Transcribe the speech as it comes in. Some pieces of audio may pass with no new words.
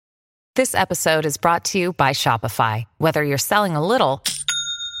This episode is brought to you by Shopify. Whether you're selling a little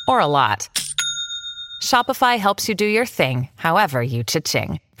or a lot, Shopify helps you do your thing, however you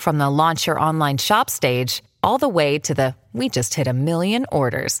cha-ching. From the launch your online shop stage, all the way to the we just hit 1 million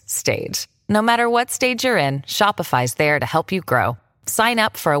orders stage. No matter what stage you're in, Shopify's there to help you grow. Sign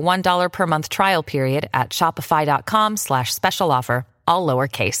up for a $1 per month trial period at shopify.com/special offer, all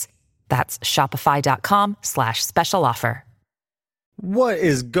lowercase. That's shopify.com/special offer. What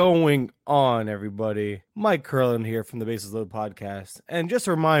is going on, everybody? Mike Curlin here from the Bases Loaded podcast. And just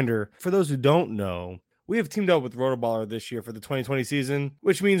a reminder, for those who don't know, we have teamed up with Rotoballer this year for the 2020 season,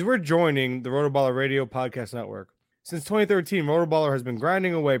 which means we're joining the Rotoballer Radio Podcast Network. Since 2013, Rotoballer has been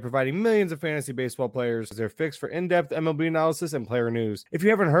grinding away, providing millions of fantasy baseball players their fix for in-depth MLB analysis and player news. If you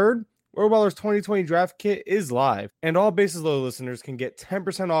haven't heard, Rotoballer's 2020 draft kit is live, and all Bases Loaded listeners can get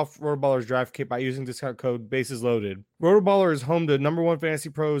 10% off Rotoballer's draft kit by using discount code BASESLOADED. Rotoballer is home to #1 Fantasy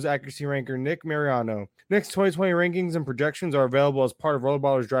Pros accuracy ranker Nick Mariano. Nick's 2020 rankings and projections are available as part of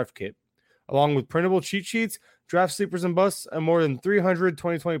Rotoballer's draft kit, along with printable cheat sheets, draft sleepers and busts, and more than 300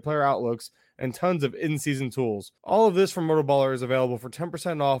 2020 player outlooks, and tons of in-season tools. All of this from Rotoballer is available for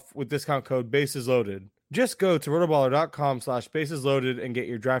 10% off with discount code BASESLOADED. Just go to rotoballer.com/basesloaded and get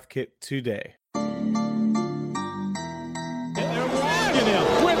your draft kit today. And they're logging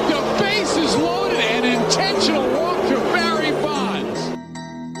him with the bases loaded and intentional walk to Barry Bonds.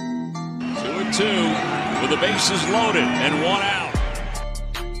 2-2 with the bases loaded and one out.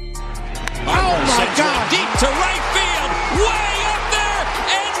 Oh my God! Deep to right field, way up there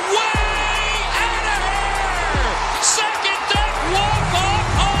and way out of here. Second deck walk-off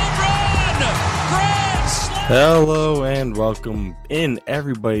home run. Grand slam. Hello and welcome in,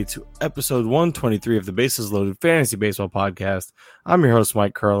 everybody, to episode 123 of the Bases Loaded Fantasy Baseball Podcast. I'm your host,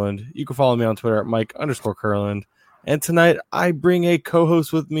 Mike Curland. You can follow me on Twitter at Mike_Curland. And tonight I bring a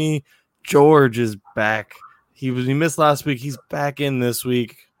co-host with me. George is back. He missed last week. He's back in this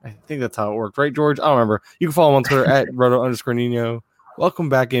week. I think that's how it worked, right, George? I don't remember. You can follow him on Twitter at Roto_Nino. Welcome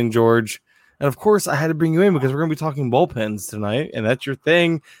back in, George. And of course, I had to bring you in because we're going to be talking bullpens tonight, and that's your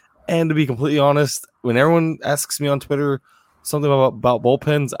thing. And to be completely honest, when everyone asks me on Twitter something about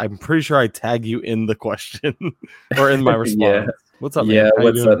bullpens, I'm pretty sure I tag you in the question or in my response. Yeah. What's up, man? Yeah, How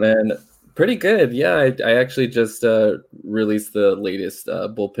what's up, man? Pretty good. Yeah, I actually just released the latest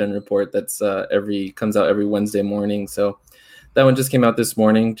bullpen report that's comes out every Wednesday morning. So that one just came out this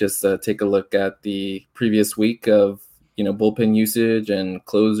morning. Just take a look at the previous week of bullpen usage and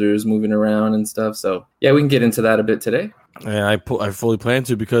closers moving around and stuff. So yeah, we can get into that a bit today. And I fully plan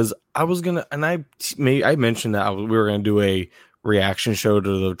to, because I was gonna, and I mentioned that we were gonna do a reaction show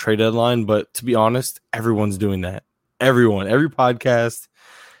to the trade deadline, but to be honest, everyone's doing that. Every podcast,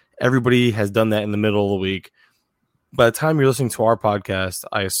 everybody has done that in the middle of the week. By the time you're listening to our podcast,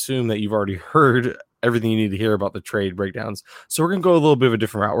 I assume that you've already heard everything you need to hear about the trade breakdowns. So we're gonna go a little bit of a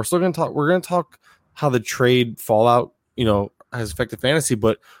different route. We're still gonna talk. We're gonna talk how the trade fallout, has affected fantasy,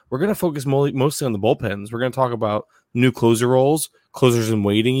 but we're gonna focus mostly on the bullpens. We're gonna talk about new closer roles, closers in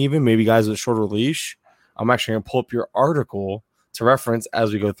waiting, even maybe guys with a shorter leash. I'm actually gonna pull up your article to reference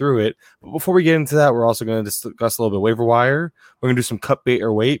as we go through it. But before we get into that, we're also going to discuss a little bit waiver wire. We're going to do some cut bait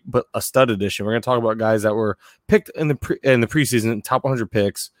or wait, but a stud edition. We're going to talk about guys that were picked in the preseason, top 100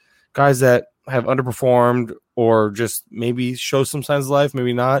 picks, guys that have underperformed or just maybe show some signs of life,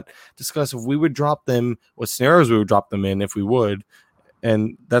 maybe not. Discuss if we would drop them, what scenarios we would drop them in if we would.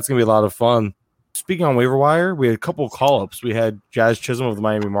 And that's going to be a lot of fun. Speaking on waiver wire, we had a couple of call-ups. We had Jazz Chisholm of the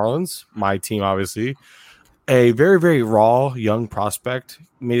Miami Marlins, my team, obviously. A very, very raw young prospect,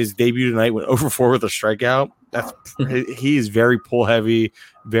 made his debut tonight, went over 4 with a strikeout. He is very pull heavy,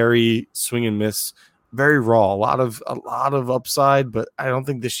 very swing and miss, very raw. A lot of upside, but I don't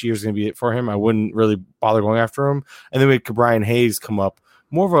think this year's going to be it for him. I wouldn't really bother going after him. And then we had Brian Hayes come up,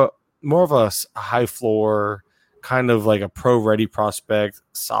 more of a high floor, kind of like a pro ready prospect,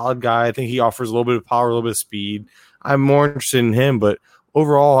 solid guy. I think he offers a little bit of power, a little bit of speed. I'm more interested in him, but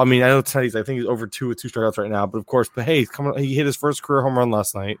overall, I mean, I know tonight I think he's over 2 with 2 strikeouts right now, but of course, he hit his first career home run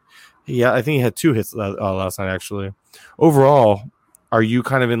last night. Yeah, I think he had 2 hits last night, actually. Overall, are you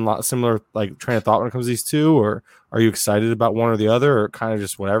kind of in similar train of thought when it comes to these two, or are you excited about one or the other, or kind of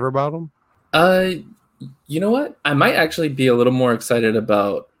just whatever about them? You know what? I might actually be a little more excited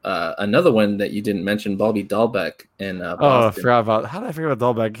about another one that you didn't mention, Bobby Dahlbeck. I forgot about. How did I forget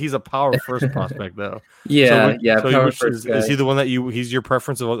about Dahlbeck? He's a power first prospect, though. Yeah, power first. Is he the one that he's your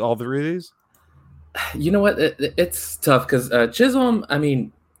preference of all 3 of these? You know what? It's tough because Chisholm, I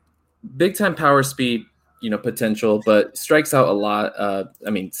mean, big time power speed, potential, but strikes out a lot. I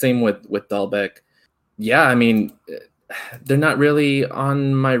mean, same with Dahlbeck. Yeah, I mean, they're not really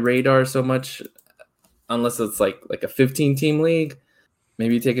on my radar so much, unless it's like a 15-team league.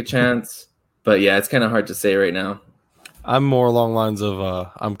 Maybe take a chance, but yeah, it's kind of hard to say right now. I'm more along lines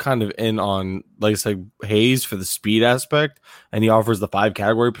of I'm kind of in on, like I said, Hayes for the speed aspect, and he offers the 5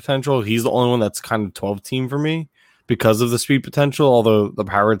 category potential. He's the only one that's kind of 12 team for me because of the speed potential. Although the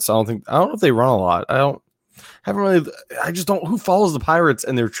Pirates, I don't know if they run a lot. I just don't. Who follows the Pirates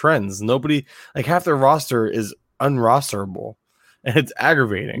and their trends? Nobody. Like half their roster is unrosterable, and it's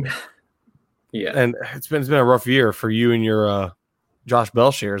aggravating. Yeah, and it's been a rough year for you and your Josh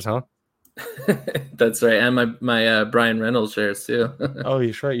Bell shares, huh? That's right, and my Brian Reynolds shares too. Oh,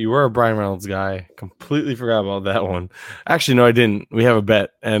 you're right. You were a Brian Reynolds guy. Completely forgot about that one. Actually, no, I didn't. We have a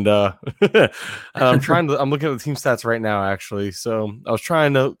bet, and I'm looking at the team stats right now. Actually, so I was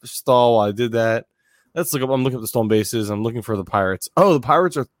trying to stall while I did that. Let's look up. I'm looking at the stolen bases. I'm looking for the Pirates. Oh, the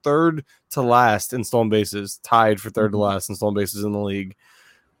Pirates are third to last in stolen bases, tied for third to last in stolen bases in the league.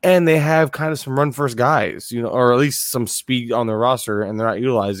 And they have kind of some run first guys, or at least some speed on their roster, and they're not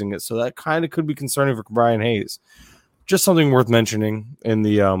utilizing it. So that kind of could be concerning for Brian Hayes. Just something worth mentioning in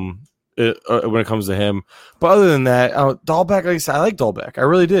the when it comes to him. But other than that, Dahlbeck, like I said, I like Dahlbeck. I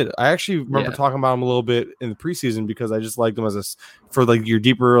really did. I actually remember talking about him a little bit in the preseason because I just liked him for like your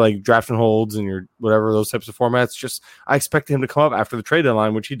deeper like draft and holds and your whatever those types of formats. Just I expected him to come up after the trade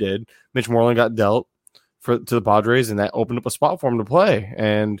deadline, which he did. Mitch Moreland got dealt to the Padres, and that opened up a spot for him to play.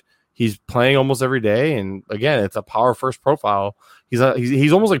 And he's playing almost every day. And again, it's a power first profile. He's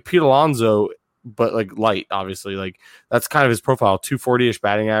almost like Pete Alonso, but like light, obviously. Like that's kind of his profile. 240-ish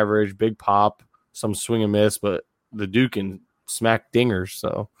batting average, big pop, some swing and miss, but the Duke can smack dingers.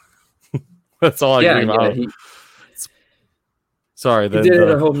 So that's all I can about. Sorry, he did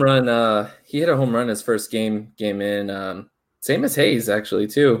hit a home run. He hit a home run his first game in. Same as Hayes actually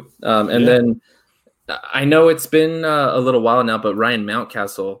too. Then I know it's been a little while now, but Ryan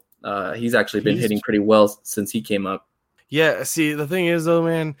Mountcastle, he's actually been hitting pretty well since he came up. Yeah, see, the thing is, though,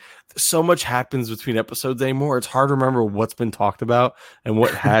 man, so much happens between episodes anymore. It's hard to remember what's been talked about and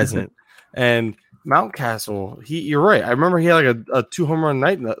what hasn't. And Mountcastle, you're right. I remember he had like a 2 home run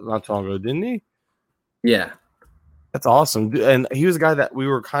night not too long ago, didn't he? Yeah. That's awesome. And he was a guy that we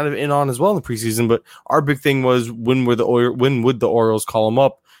were kind of in on as well in the preseason. But our big thing was when would the Orioles call him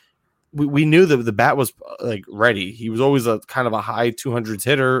up? We knew that the bat was like ready. He was always a kind of a high 200s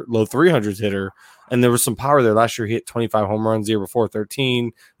hitter, low 300s hitter, and there was some power there. Last year he hit 25 home runs, the year before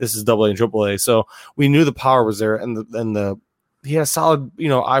 13. This is AA and AAA, so we knew the power was there, and he had a solid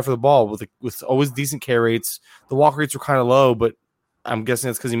eye for the ball with always decent K rates. The walk rates were kind of low, but I'm guessing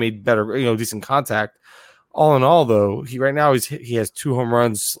it's because he made better decent contact. All in all, though, he has 2 home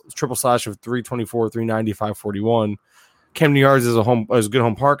runs, triple slash of 324, 390, 541. Camden Yards is a good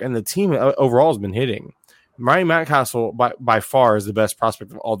home park, and the team overall has been hitting. Ryan Mountcastle by far is the best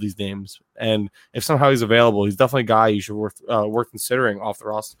prospect of all these names, and if somehow he's available, he's definitely a guy you should worth considering off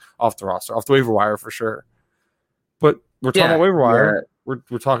the waiver wire for sure. But we're talking about waiver wire.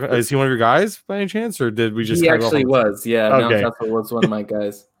 We're talking. Is he one of your guys by any chance, or did we just? He actually was. Yeah, okay. Mountcastle was one of my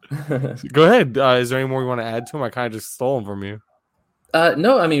guys. Go ahead. Is there any more you want to add to him? I kind of just stole him from you.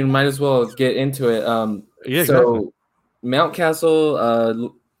 No, I mean, might as well get into it. Yeah, so. Exactly.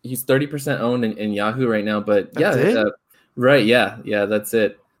 Mountcastle, he's 30% owned in Yahoo right now, but that's it? Right, yeah, that's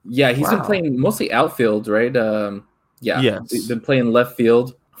it. Yeah, he's been playing mostly outfield, right? He's been playing left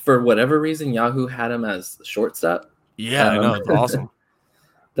field for whatever reason. Yahoo had him as shortstop. Yeah, I know, it's awesome.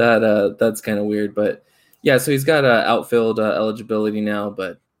 That's kind of weird, but yeah, so he's got outfield eligibility now,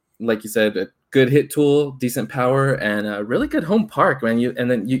 but like you said, a good hit tool, decent power, and a really good home park, man. You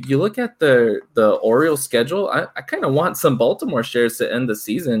look at the Orioles schedule. I kind of want some Baltimore shares to end the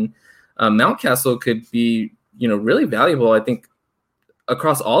season. Mountcastle could be really valuable, I think,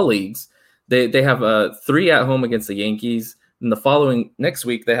 across all leagues. They have 3 at home against the Yankees. And the following next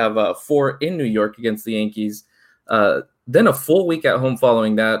week they have 4 in New York against the Yankees. Then a full week at home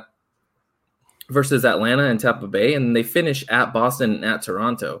following that versus Atlanta and Tampa Bay, and they finish at Boston and at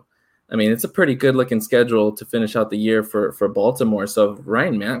Toronto. I mean, it's a pretty good-looking schedule to finish out the year for Baltimore. So if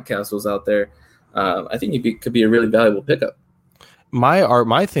Ryan Mountcastle's out there, I think he could be a really valuable pickup.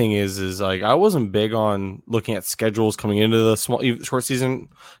 My thing is like I wasn't big on looking at schedules coming into the short season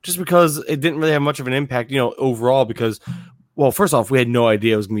just because it didn't really have much of an impact, overall. Because, well, first off, we had no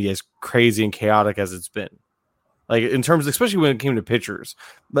idea it was going to be as crazy and chaotic as it's been. Like in terms, especially when it came to pitchers,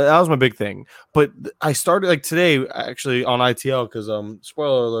 but that was my big thing. But I started like today actually on ITL because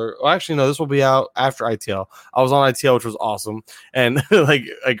spoiler alert. Well, actually no, this will be out after ITL. I was on ITL, which was awesome, and like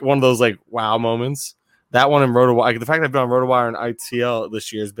one of those like wow moments That one in RotoWire, the fact I've been on RotoWire and ITL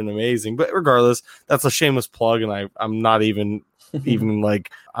this year has been amazing. But regardless, that's a shameless plug, and I'm not even I'm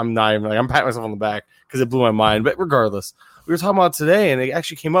patting myself on the back because it blew my mind. But regardless, we were talking about today, and it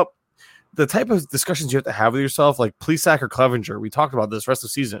actually came up the type of discussions you have to have with yourself, like Plesac or Clevenger. We talked about this rest of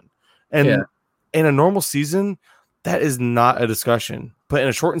the season, and in a normal season, that is not a discussion. But in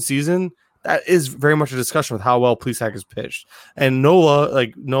a shortened season, that is very much a discussion with how well Plesac has pitched. And Nola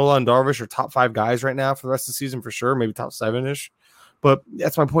and Darvish are top 5 guys right now for the rest of the season for sure, maybe top 7-ish. But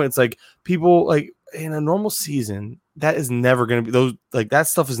that's my point. It's like people like in a normal season, that is never going to be that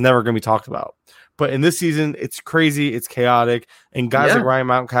stuff is never going to be talked about. But in this season, it's crazy, it's chaotic, and guys like Ryan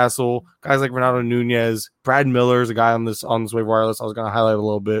Mountcastle, guys like Renato Nunez, Brad Miller is a guy on this waiver wire list I was going to highlight a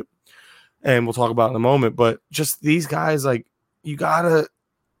little bit, and we'll talk about in a moment. But just these guys, like, you gotta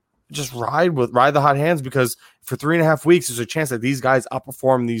just ride the hot hands, because for 3.5 weeks, there's a chance that these guys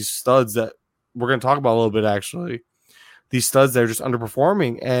outperform these studs that we're going to talk about a little bit. Actually, these studs that are just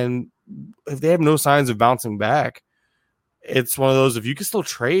underperforming, and if they have no signs of bouncing back, it's one of those. If you can still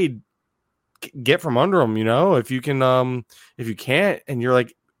trade, get from under them, if you can, if you can't, and you're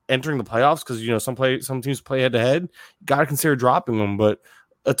like entering the playoffs, because some teams play head to head, you got to consider dropping them. But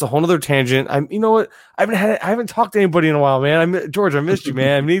it's a whole other tangent. You know what? I haven't talked to anybody in a while, man. George, I missed you,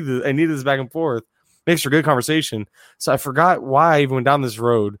 man. I need this back and forth. Makes for good conversation. So I forgot why I even went down this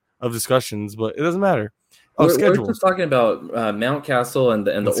road of discussions, but it doesn't matter. We're just talking about Mountcastle and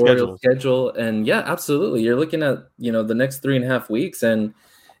the Orioles schedule, and yeah, absolutely. You're looking at the next 3.5 weeks, and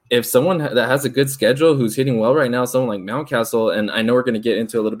if someone that has a good schedule who's hitting well right now, someone like Mountcastle, and I know we're going to get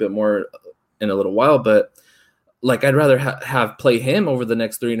into a little bit more in a little while, but like I'd rather have play him over the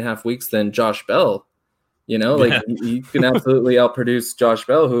next 3.5 weeks than Josh Bell. You can absolutely outproduce Josh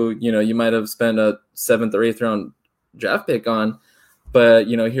Bell, who you might have spent a 7th or 8th round draft pick on. But,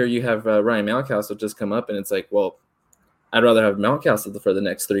 here you have Ryan Mountcastle just come up, and it's like, well, I'd rather have Mountcastle for the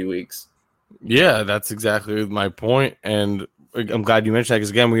next 3 weeks. Yeah, that's exactly my point. And I'm glad you mentioned that, because,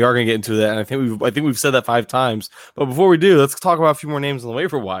 again, we are going to get into that. And I think we've said that 5 times. But before we do, let's talk about a few more names on the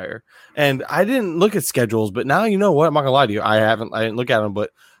waiver wire. And I didn't look at schedules, but now you know what? I'm not going to lie to you. I didn't look at them.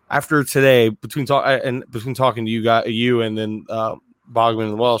 But after today, between talking to you and then Bogman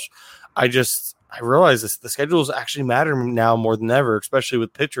and Welsh, I realized the schedules actually matter now more than ever, especially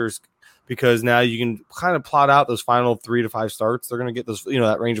with pitchers, because now you can kind of plot out those final 3 to 5 starts. They're going to get those,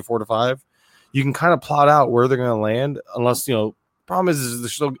 that range of 4 to 5. You can kind of plot out where they're going to land, unless, problem is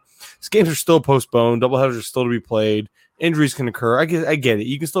these games are still postponed. Doubleheaders are still to be played. Injuries can occur. I get it.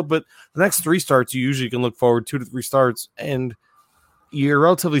 You can still, but the next 3 starts, you usually can look forward 2 to 3 starts, and you're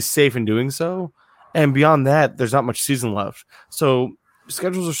relatively safe in doing so. And beyond that, there's not much season left. So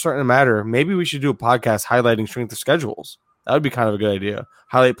schedules are starting to matter. Maybe we should do a podcast highlighting strength of schedules. That would be kind of a good idea.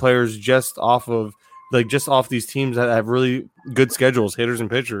 Highlight players just off these teams that have really good schedules, hitters and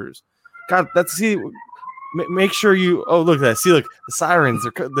pitchers. God, make sure you. Oh, look at that! See, look, the sirens.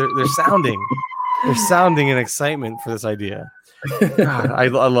 They're sounding. They're sounding in excitement for this idea. God, I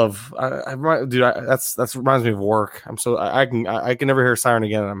love. That reminds me of work. I can never hear a siren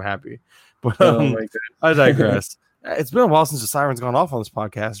again, and I'm happy. But I digress. It's been a while since the siren's gone off on this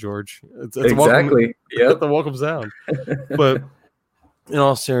podcast, George. It's exactly. Yeah, the welcome sound. But in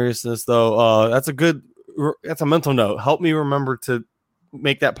all seriousness, though, that's a mental note. Help me remember to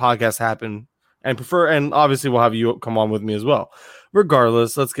make that podcast happen, and obviously we'll have you come on with me as well.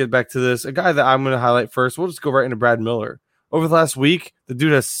 Regardless, let's get back to this. A guy that I'm going to highlight first. We'll just go right into Brad Miller. Over the last week, the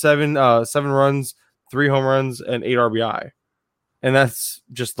dude has 7 runs, 3 home runs, and 8 RBI. And that's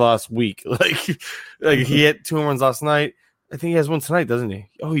just last week. Like he hit 2 home runs last night. I think he has 1 tonight, doesn't he?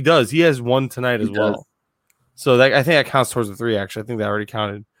 Oh, he does. He has 1 tonight as well. So I think that counts towards the 3. Actually, I think that already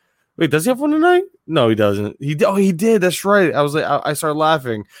counted. Wait, does he have 1 tonight? No, he doesn't. He did. That's right. I was like, I started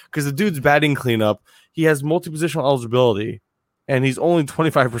laughing because the dude's batting cleanup. He has multi-positional eligibility, and he's only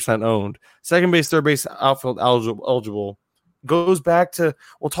 25% owned. Second base, third base, outfield eligible. Goes back to,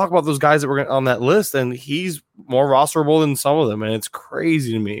 we'll talk about those guys that were on that list, and he's more rosterable than some of them, and it's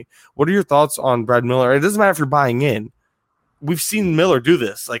crazy to me. What are your thoughts on Brad Miller? It doesn't matter if you're buying in. We've seen Miller do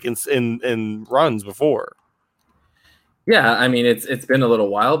this like in runs before. Yeah, I mean it's been a little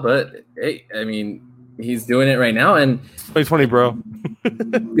while, but hey, I mean he's doing it right now, and 2020, bro.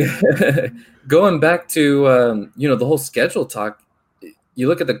 Going back to the whole schedule talk. You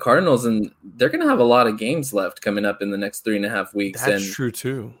look at the Cardinals, and they're going to have a lot of games left coming up in the next 3.5 weeks. That's true,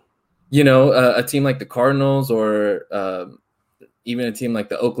 too. A team like the Cardinals or even a team like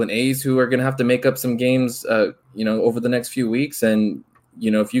the Oakland A's who are going to have to make up some games, over the next few weeks. And,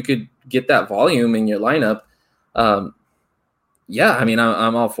 if you could get that volume in your lineup, I'm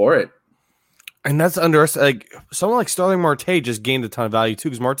all for it. And that's under like someone like Starling Marte just gained a ton of value too,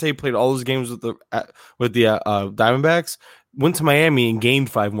 because Marte played all those games with the Diamondbacks, went to Miami and gained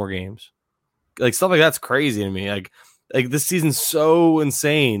 5 more games. Like stuff like that's crazy to me. Like this season's so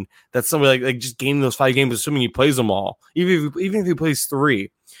insane that somebody like just gaining those 5 games, assuming he plays them all, even if he plays 3,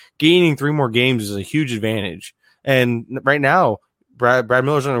 gaining 3 more games is a huge advantage. And right now, Brad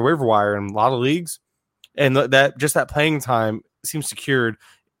Miller's on the waiver wire in a lot of leagues, and that playing time seems secured.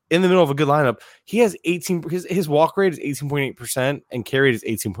 In the middle of a good lineup, he has 18. His walk rate is 18.8% and carry rate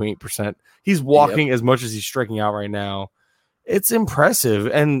is 18.8%. He's walking as much as he's striking out right now. It's impressive,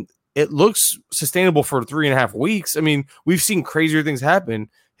 and it looks sustainable for 3.5 weeks. I mean, we've seen crazier things happen.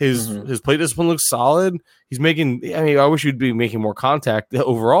 His plate discipline looks solid. He's making. I mean, I wish he'd be making more contact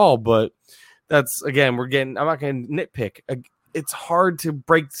overall, but that's again, I'm not going to nitpick. It's hard to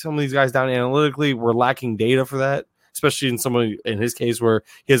break some of these guys down analytically. We're lacking data for that, especially in his case where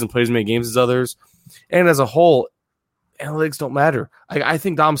he hasn't played as many games as others. And as a whole, analytics don't matter. I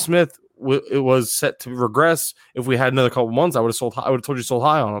think Dom Smith it was set to regress. If we had another couple months, I would have told you sold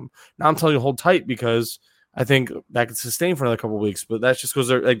high on him. Now I'm telling you hold tight because I think that could sustain for another couple of weeks. But that just goes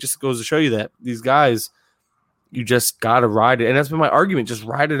to show you that these guys, you just gotta ride it. And that's been my argument. Just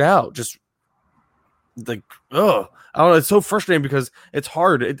ride it out. Just like, I don't know. It's so frustrating because it's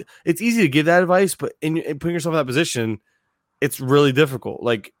hard. It's easy to give that advice, but in putting yourself in that position, it's really difficult.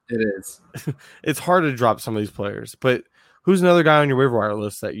 Like it is. It's hard to drop some of these players. But who's another guy on your waiver wire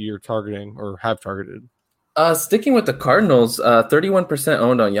list that you're targeting or have targeted? Sticking with the Cardinals, 31%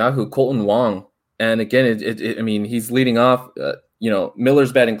 owned on Yahoo, Colton Wong. And again, I mean, he's leading off.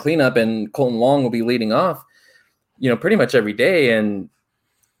 Miller's batting cleanup, and Colton Wong will be leading off. Pretty much every day, and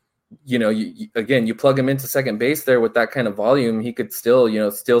you plug him into second base there with that kind of volume, he could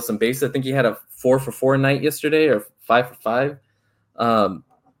still, steal some bases. I think he had a 4-for-4 night yesterday or 5-for-5.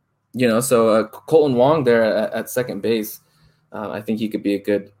 So Colton Wong there at second base, I think he could be a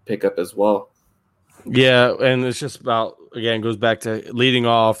good pickup as well. Yeah, and it's just about, again, goes back to leading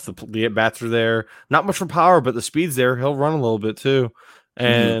off. The at-bats are there. Not much for power, but the speed's there. He'll run a little bit too.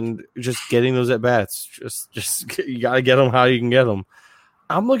 And just getting those at-bats. Just you got to get them how you can get them.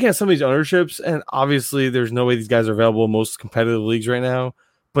 I'm looking at some of these ownerships, and obviously there's no way these guys are available in most competitive leagues right now.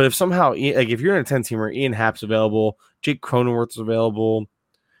 But if somehow, like if you're in a 10-teamer, Ian Happ's available, Jake Cronenworth's available.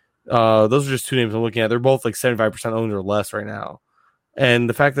 Those are just 2 names I'm looking at. They're both like 75% owned or less right now. And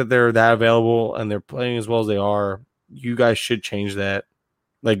the fact that they're that available and they're playing as well as they are, you guys should change that.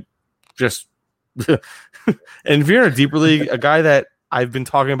 Like, just and if you're in a deeper league, a guy that I've been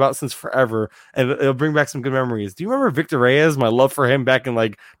talking about since forever, and it'll bring back some good memories. Do you remember Victor Reyes? My love for him back in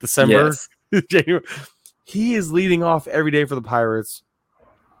like December. Yes. He is leading off every day for the Pirates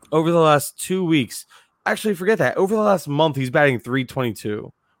over the last 2 weeks. Actually, forget that. Over the last month, he's batting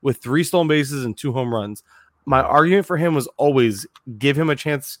 .322 with 3 stolen bases and 2 home runs. My argument for him was always give him a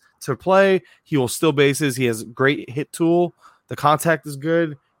chance to play. He will steal bases. He has a great hit tool. The contact is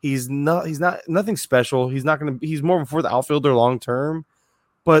good. He's nothing special. He's more of a fourth outfielder long term,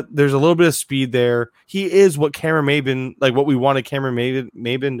 but there's a little bit of speed there. He is what Cameron Maybin, like what we wanted Cameron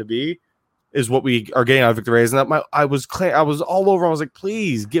Maybin to be, is what we are getting out of Victor Reyes. And I was all over. I was like,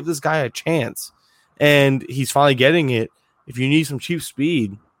 please give this guy a chance. And he's finally getting it. If you need some cheap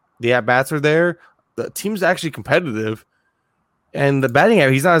speed, the at-bats are there. The team's actually competitive, and the batting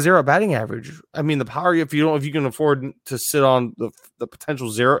average, he's not a 0 batting average. I mean, the power, if you can afford to sit on the potential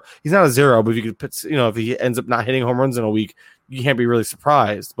 0, he's not a 0, but if you could put, if he ends up not hitting home runs in a week, you can't be really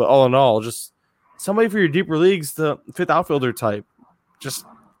surprised. But all in all, just somebody for your deeper leagues, the 5th outfielder type. Just,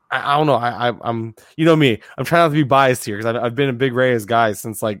 I don't know. I'm me. I'm trying not to be biased here because I've been a big Reyes guy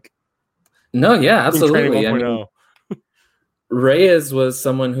since like. No, yeah, absolutely. I mean, Reyes was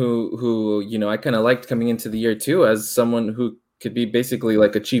someone who I kind of liked coming into the year too, as someone who could be basically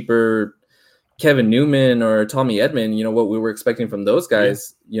like a cheaper Kevin Newman or Tommy Edman, what we were expecting from those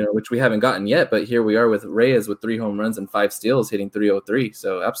guys, which we haven't gotten yet. But here we are with Reyes with 3 home runs and 5 steals, hitting .303.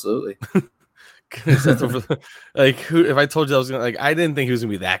 So absolutely. Like, if I told you I was gonna, like, I didn't think he was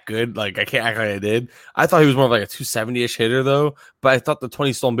gonna be that good. Like, I can't act like I did. I thought he was more of like a 270-ish hitter though, but I thought the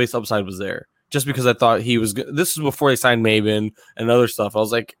 20 stolen base upside was there. Just because I thought he was good. This was before they signed Maybin and other stuff. I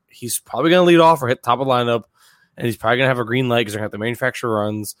was like, he's probably going to lead off or hit top of the lineup, and he's probably going to have a green light because they're going to have to manufacture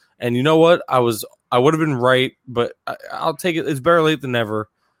runs. And you know what? I would have been right, but I'll take it. It's better late than never.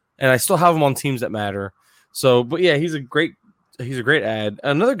 And I still have him on teams that matter. So, but yeah, he's a great ad.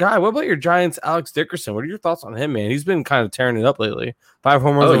 Another guy. What about your Giants, Alex Dickerson? What are your thoughts on him, man? He's been kind of tearing it up lately. 5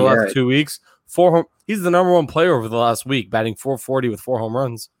 home runs over the last 2 weeks. He's the number 1 player over the last week, batting .440 with 4 home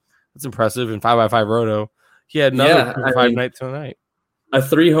runs. That's impressive in 5x5 roto. He had another 5 night tonight. a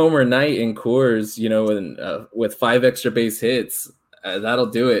 3-homer night in Coors, and with 5 extra base hits, that'll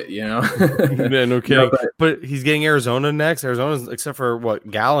do it. Yeah, no kidding. But he's getting Arizona next. Arizona's, except for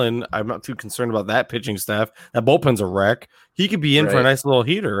Gallen, I'm not too concerned about that pitching staff. That bullpen's a wreck. He could be in for a nice little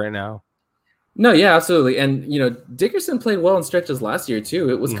heater right now. No, yeah, absolutely. And, Dickerson played well in stretches last year, too.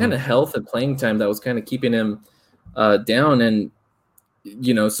 It was kind of health and playing time that was kind of keeping him down. And,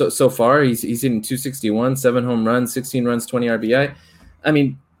 so far he's hitting 261, 7 home runs, 16 runs, 20 RBI. I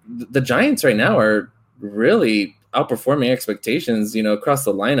mean, the Giants right now are really outperforming expectations, across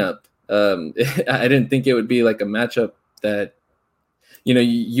the lineup. I didn't think it would be like a matchup that,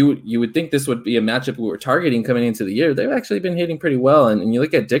 you would think this would be a matchup we were targeting coming into the year. They've actually been hitting pretty well. And you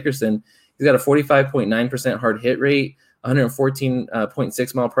look at Dickerson, he's got a 45.9% hard hit rate,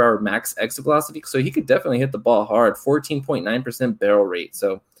 114.6 mile per hour max exit velocity. So he could definitely hit the ball hard, 14.9% barrel rate.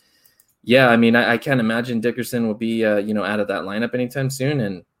 So, yeah, I mean, I can't imagine Dickerson will be, out of that lineup anytime soon.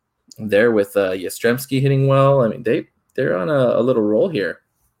 And there with Yastrzemski hitting well, I mean, they're on a little roll here.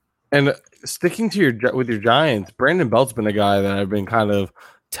 And sticking to with your Giants, Brandon Belt's been a guy that I've been kind of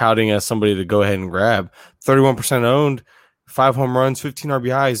touting as somebody to go ahead and grab. 31% owned, 5 home runs, 15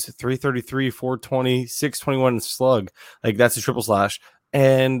 RBIs, 333, 420, 621 slug. Like, that's a triple slash.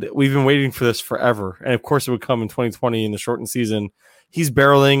 And we've been waiting for this forever. And of course, it would come in 2020 in the shortened season. He's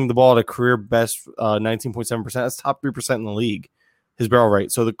barreling the ball at a career best 19.7%. That's top 3% in the league, his barrel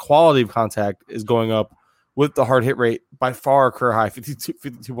rate. So the quality of contact is going up with the hard hit rate by far a career high,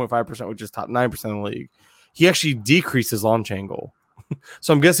 52.5%, which is top 9% in the league. He actually decreased his launch angle.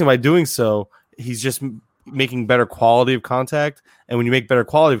 So I'm guessing by doing so, he's just making better quality of contact. And when you make better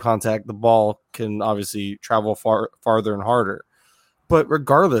quality of contact, the ball can obviously travel farther and harder. But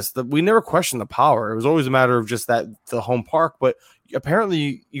regardless, we never questioned the power. It was always a matter of just the home park. But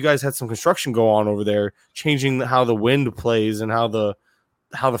apparently you guys had some construction go on over there, changing how the wind plays and how the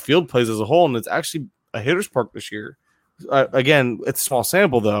field plays as a whole. And it's actually a hitter's park this year. Again, it's a small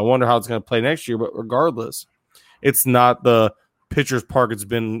sample, though. I wonder how it's going to play next year. But regardless, it's not the pitcher's park it's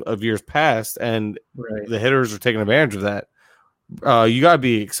been of years past, and the hitters are taking advantage of that. You got to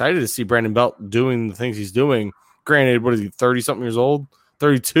be excited to see Brandon Belt doing the things he's doing. Granted, what is he, 30-something years old?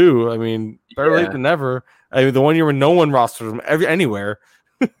 32. I mean, better late than never. I mean, the one year when no one rostered him anywhere.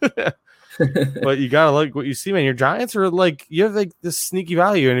 But you got to like what you see, man. Your Giants are like, you have like this sneaky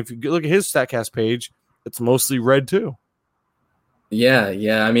value. And if you look at his StatCast page, it's mostly red too. Yeah.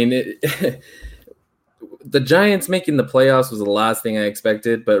 I mean, the Giants making the playoffs was the last thing I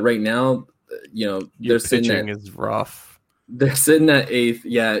expected. But right now, their pitching is rough. They're sitting at 8th.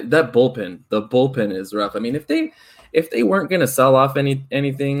 Yeah, the bullpen is rough. I mean, if they weren't going to sell off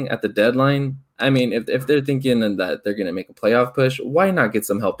anything at the deadline, I mean, if they're thinking that they're going to make a playoff push, why not get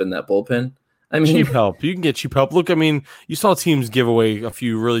some help in that bullpen? I mean, cheap help. You can get cheap help. Look, I mean, you saw teams give away a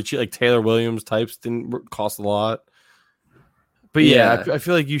few really cheap, like Taylor Williams types, didn't cost a lot. But yeah, I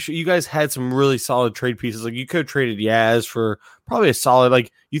feel like you guys had some really solid trade pieces. Like you could have traded Yaz for probably a solid.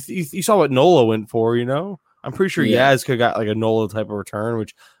 Like you saw what Nola went for. I'm pretty sure Yaz could have got like a Nola type of return.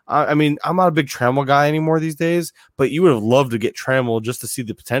 Which I mean, I'm not a big Trammell guy anymore these days. But you would have loved to get Trammell just to see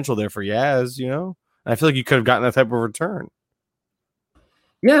the potential there for Yaz. And I feel like you could have gotten that type of return.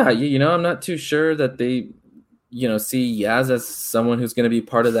 Yeah, I'm not too sure that they, see Yaz as someone who's going to be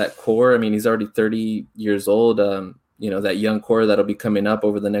part of that core. I mean, he's already 30 years old. That young core that'll be coming up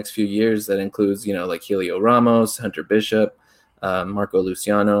over the next few years that includes, like Helio Ramos, Hunter Bishop, Marco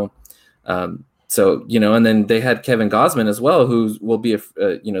Luciano. So, and then they had Kevin Gausman as well, who will be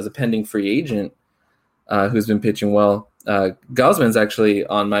is a pending free agent who's been pitching well. Gausman's actually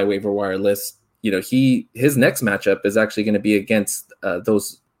on my waiver wire list. His next matchup is actually going to be against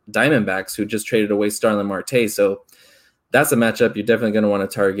those Diamondbacks who just traded away Starlin Marte. So that's a matchup you're definitely going to want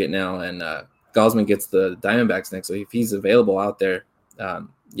to target now. And Gausman gets the Diamondbacks next. So if he's available out there, 31%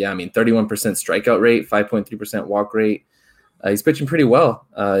 strikeout rate, 5.3% walk rate. He's pitching pretty well.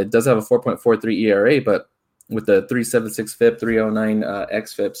 It does have a 4.43 ERA, but with the 3.76 FIP, 3.09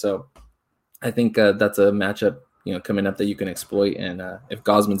 xFIP. So I think that's a matchup coming up that you can exploit. And if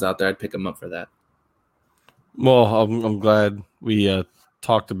Gausman's out there, I'd pick him up for that. Well, I'm glad we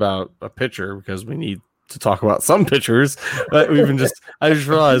talked about a pitcher because we need to talk about some pitchers. But I just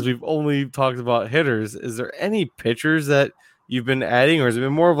realized we've only talked about hitters. Is there any pitchers that you've been adding, or has it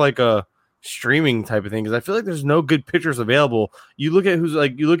been more of like a streaming type of thing? Because I feel like there's no good pitchers available. You look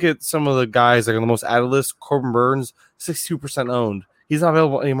at some of the guys like on the most added list. Corbin Burns, 62% owned. He's not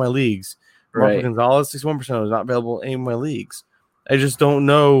available in any of my leagues. Marco Gonzalez, 61% owned, not available in any of my leagues. I just don't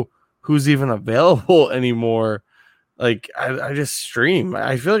know who's even available anymore. Like I just stream.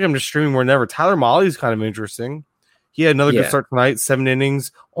 I feel like I'm just streaming more than ever. Tyler Molly's kind of interesting. He had another good start tonight, 7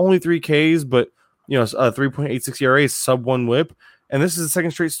 innings, only 3 Ks, but 3.86 ERA, sub 1 WHIP. And this is the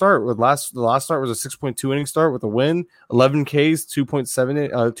second straight start. The last start was a 6.2 inning start with a win, 11 Ks,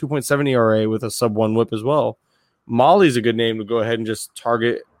 2.7 ERA with a sub 1 WHIP as well. Molly's a good name to go ahead and just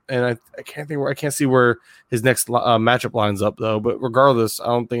target. And I can't see where his next matchup lines up though. But regardless, I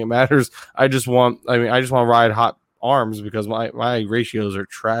don't think it matters. I just want to ride hot arms because my ratios are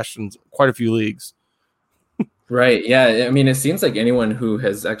trashed in quite a few leagues. Right. Yeah. I mean, it seems like anyone who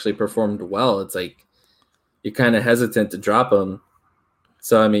has actually performed well, it's like you're kind of hesitant to drop them.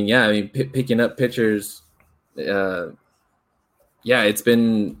 So, picking up pitchers, it's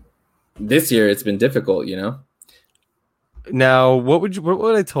been this year. It's been difficult, Now,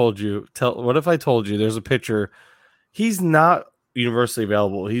 what I told you? What if I told you there's a pitcher? He's not universally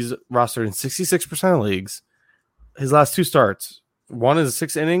available. He's rostered in 66% of leagues. His last 2 starts, one is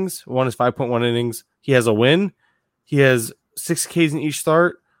 6 innings, one is 5.1 innings. He has a win. He has 6 Ks in each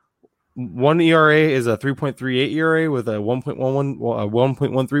start. One ERA is a 3.38 ERA with a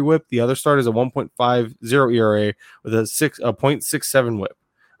 1.13 WHIP. The other start is a 1.50 ERA with a 0.67 WHIP.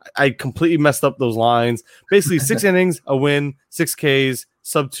 I completely messed up those lines. Basically, 6 innings, a win, 6 Ks,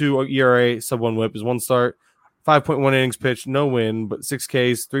 sub 2 ERA, sub 1 WHIP is one start. 5.1 innings pitched, no win, but 6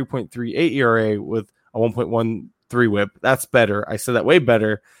 Ks, 3.38 ERA with a 1.13 WHIP. That's better. I said that way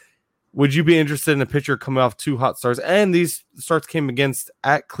better. Would you be interested in a pitcher coming off 2 hot starts? And these starts came against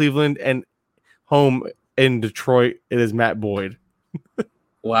at Cleveland and home in Detroit. It is Matt Boyd.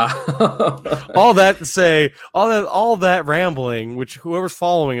 Wow. All that to say, all that rambling, which whoever's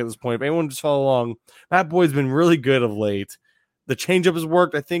following at this point, if anyone just follow along, Matt Boyd's been really good of late. The changeup has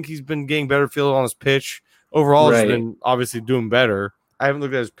worked. I think he's been getting better feel on his pitch. Overall, he's been obviously doing better. I haven't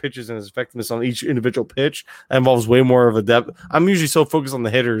looked at his pitches and his effectiveness on each individual pitch. That involves way more of a depth. I'm usually so focused on the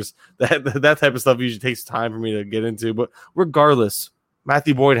hitters that type of stuff usually takes time for me to get into. But regardless,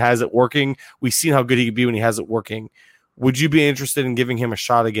 Matthew Boyd has it working. We've seen how good he can be when he has it working. Would you be interested in giving him a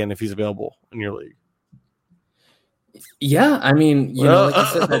shot again if he's available in your league? Yeah, like you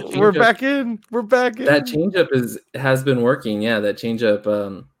said, we're back in. That changeup has been working. Yeah, that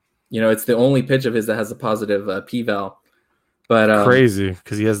changeup. It's the only pitch of his that has a positive p-val. But crazy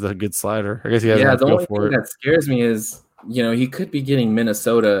because he has the good slider. I guess he has. Yeah, the only thing that scares me is he could be getting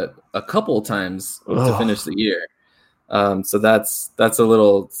Minnesota a couple of times to finish the year. So that's a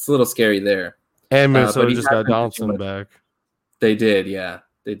little scary there. And Minnesota just got Donaldson back. They did, yeah,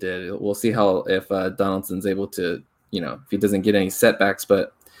 they did. We'll see if Donaldson's able to, if he doesn't get any setbacks.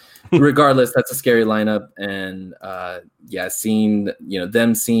 But regardless, that's a scary lineup. And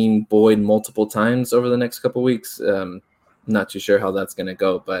seeing Boyd multiple times over the next couple of weeks. Not too sure how that's going to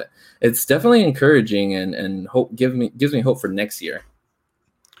go, but it's definitely encouraging and gives me hope for next year.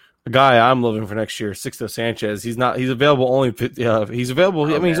 A guy I'm loving for next year, Sixto Sanchez. He's available only. He's available.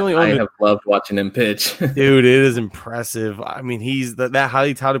 He's only. I have loved watching him pitch, dude. It is impressive. He's that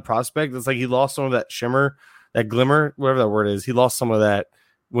highly touted prospect. It's like he lost some of that shimmer, that glimmer, whatever that word is. He lost some of that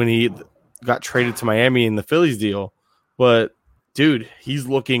when he got traded to Miami in the Phillies deal. But dude, he's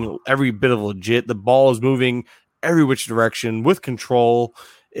looking every bit of legit. The ball is moving every which direction with control.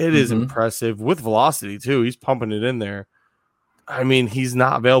 It is impressive with velocity too. He's pumping it in there. He's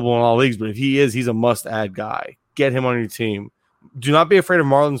not available in all leagues, but if he is, he's a must-add guy. Get him on your team. Do not be afraid of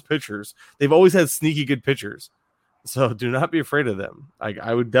Marlins pitchers. They've always had sneaky good pitchers, so do not be afraid of them.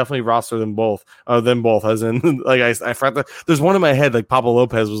 I would definitely roster them both. As in, I forgot that there's one in my head. Like Pablo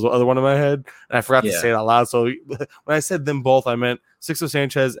Lopez was the other one in my head, and I forgot to say it out loud. So when I said them both, I meant Sixto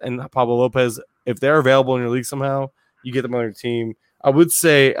Sanchez and Pablo Lopez. If they're available in your league somehow, you get them on your team. I would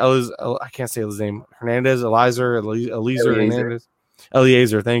say I can't say his name. Eliezer Hernandez.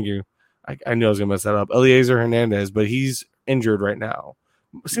 Eliezer, thank you. I knew I was gonna mess that up. Eliezer Hernandez, but he's injured right now.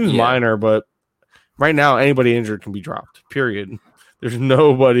 Seems minor, but right now anybody injured can be dropped. Period. There's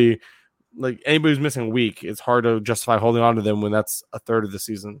nobody anybody who's missing a week. It's hard to justify holding on to them when that's a third of the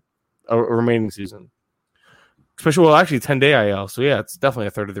season, a remaining season. Especially, actually 10-day IL. So yeah, it's definitely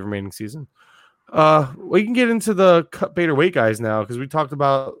a third of the remaining season. We can get into the cut bait or weight guys now because we've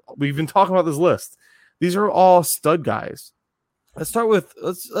been talking about this list. These are all stud guys. Let's start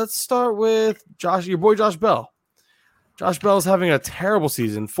with Josh, your boy Josh Bell. Josh Bell is having a terrible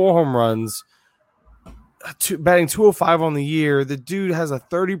season, 4 home runs, batting 205 on the year. The dude has a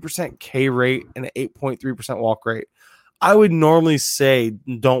 30% K rate and an 8.3% walk rate. I would normally say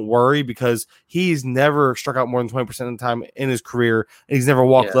don't worry because he's never struck out more than 20% of the time in his career, and he's never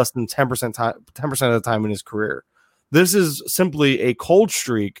walked less than 10% of the time in his career. This is simply a cold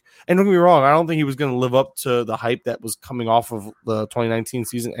streak. And don't get me wrong, I don't think he was going to live up to the hype that was coming off of the 2019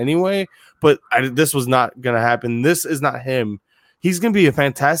 season anyway, but this was not going to happen. This is not him. He's going to be a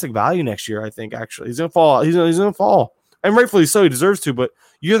fantastic value next year, I think, actually. He's going to fall. He's going to fall. And rightfully so, he deserves to, but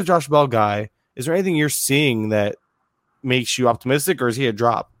you're the Josh Bell guy. Is there anything you're seeing that makes you optimistic, or is he a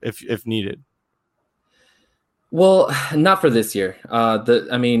drop if needed? Well, not for this year. That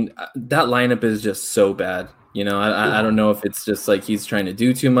lineup is just so bad. You know, I don't know if it's just like he's trying to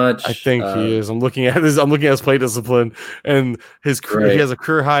do too much. I think he is. I'm looking at his play discipline, and his career. He has a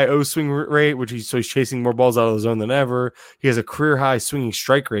career high O swing rate, he's chasing more balls out of the zone than ever. He has a career high swinging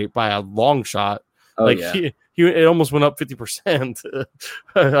strike rate by a long shot. It almost went up 50%.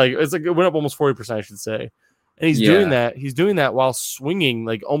 It went up almost 40%, I should say. And he's doing that. He's doing that while swinging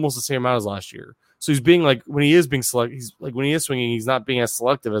like almost the same amount as last year. So he's being like when he is being select. He's like when he is swinging, he's not being as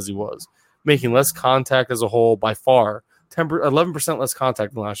selective as he was. Making less contact as a whole by far, 11% less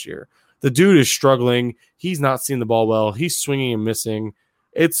contact than last year. The dude is struggling. He's not seeing the ball well. He's swinging and missing.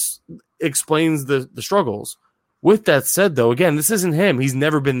 It explains the struggles. With that said, though, again, this isn't him. He's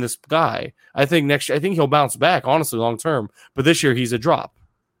never been this guy. I think next year, I think he'll bounce back, honestly, long term. But this year, he's a drop.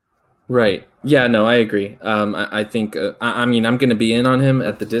 Right. Yeah, no, I agree. I think, I'm going to be in on him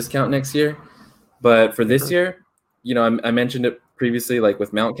at the discount next year. But for this year, you know, I mentioned it previously, like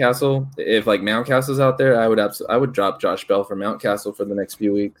with Mountcastle. If like Mountcastle's out there, I would drop Josh Bell for Mountcastle for the next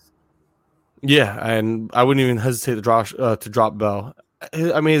few weeks. Yeah, and I wouldn't even hesitate to drop Bell.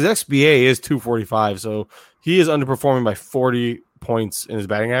 I mean, his XBA is 245, so he is underperforming by 40 points in his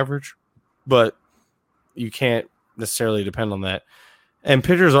batting average, but you can't necessarily depend on that. And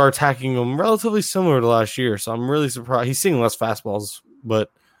pitchers are attacking him relatively similar to last year, so I'm really surprised. He's seeing less fastballs,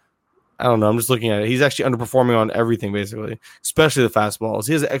 but I don't know. I'm just looking at it. He's actually underperforming on everything, basically, especially the fastballs.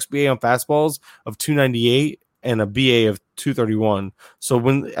 He has an XBA on fastballs of 298 and a BA of 231. So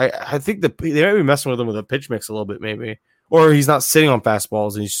when I think they might be messing with him with a pitch mix a little bit, maybe, or he's not sitting on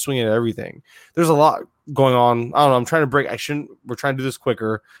fastballs and he's swinging at everything. There's a lot going on. I don't know. I'm trying to break. We're trying to do this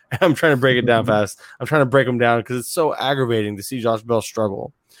quicker. I'm trying to break it down fast. I'm trying to break them down because it's so aggravating to see Josh Bell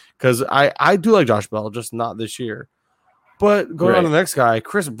struggle. Because I do like Josh Bell, just not this year. But going on to the next guy,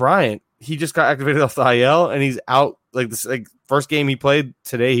 Chris Bryant. He just got activated off the IL and he's out. First game he played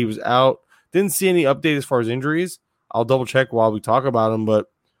today, he was out. Didn't see any update as far as injuries. I'll double check while we talk about him,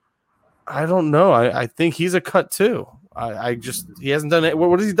 but I don't know. I think he's a cut too. He hasn't done it.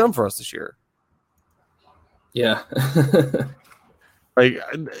 What has he done for us this year? Yeah.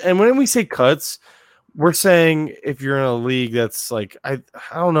 And when we say cuts, we're saying if you're in a league that's like, I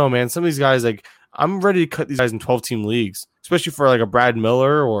don't know, man. Some of these guys, like, I'm ready to cut these guys in 12-team leagues, especially for like a Brad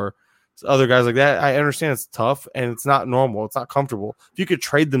Miller or other guys like that. I understand it's tough and it's not normal. It's not comfortable. If you could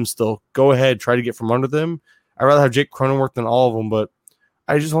trade them still, go ahead, try to get from under them. I'd rather have Jake Cronenworth than all of them, but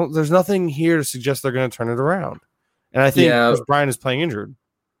there's nothing here to suggest they're going to turn it around. And I think Chris Bryant is playing injured.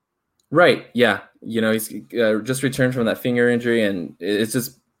 Right. Yeah. You know, he's just returned from that finger injury and it's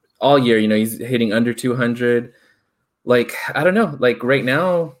just all year, you know, he's hitting under 200. Like, I don't know, like right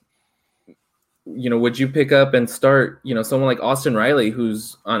now, you know, would you pick up and start, you know, someone like Austin Riley,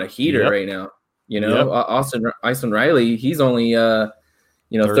 who's on a heater right now? You know, Austin Riley, he's only,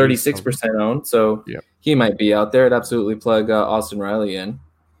 36% owned. So he might be out there. I'd absolutely plug Austin Riley in.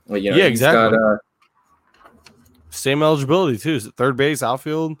 Well, you know, exactly. Got, same eligibility too. Third base,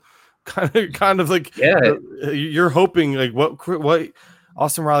 outfield, kind of like you're hoping like what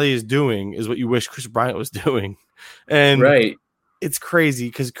Austin Riley is doing is what you wish Chris Bryant was doing, and it's crazy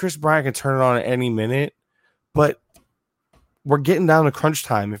because Chris Bryant can turn it on at any minute, but we're getting down to crunch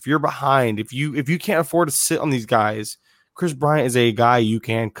time. If you're behind, if you can't afford to sit on these guys, Chris Bryant is a guy you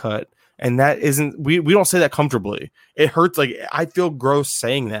can cut. And that isn't, we don't say that comfortably. It hurts. Like, I feel gross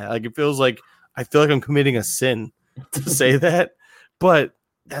saying that. Like, it feels like I feel like I'm committing a sin to say that. But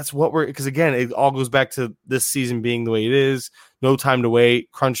that's what because again, it all goes back to this season being the way it is. No time to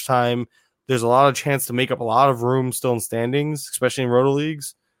wait, crunch time. There's a lot of chance to make up a lot of room still in standings, especially in roto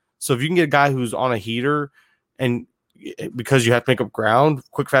leagues. So if you can get a guy who's on a heater and because you have to make up ground,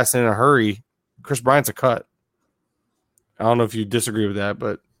 quick, fast, and in a hurry, Chris Bryant's a cut. I don't know if you disagree with that,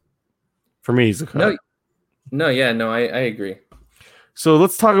 but for me, he's a cut. I agree. So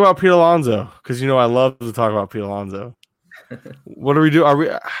let's talk about Pete Alonso because, you know, I love to talk about Pete Alonso. What do we do?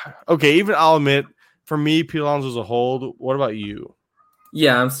 Okay, even I'll admit, for me, Pete Alonso's a hold. What about you?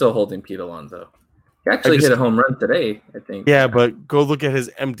 Yeah, I'm still holding Pete Alonso. He actually hit a home run today, I think. Yeah, but go look at his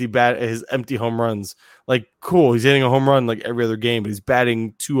empty home runs. Like, cool, he's hitting a home run like every other game, but he's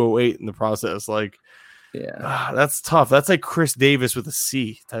batting 208 in the process. Like, Yeah. That's tough. That's like Chris Davis with a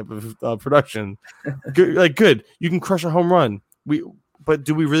C type of production. Good. You can crush a home run. But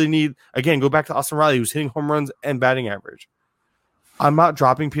do we really need, again, go back to Austin Riley, who's hitting home runs and batting average. I'm not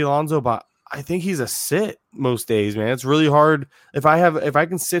dropping Pete Alonso, but I think he's a sit most days, man. It's really hard. If I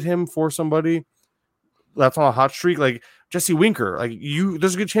can sit him for somebody that's on a hot streak, like Jesse Winker,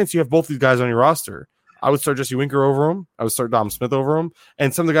 there's a good chance you have both these guys on your roster. I would start Jesse Winker over him. I would start Dom Smith over him.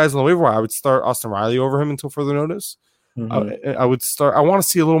 And some of the guys on the waiver wire, I would start Austin Riley over him until further notice. Mm-hmm. I want to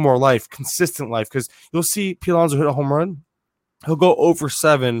see a little more life, consistent life, because you'll see Pete Alonso hit a home run. He'll go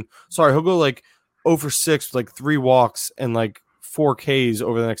 0-for-7. Sorry, he'll go 0-for-6 with 3 walks and 4 Ks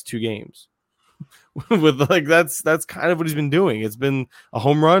over the next 2 games. With that's kind of what he's been doing. It's been a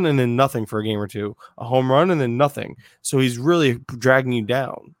home run and then nothing for a game or two. A home run and then nothing. So he's really dragging you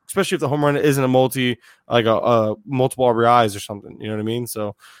down, especially if the home run isn't a multiple RBIs or something. You know what I mean?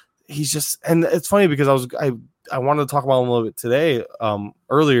 So he's just, and it's funny because I wanted to talk about him a little bit today,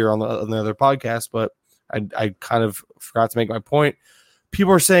 earlier on the other podcast, but I kind of forgot to make my point.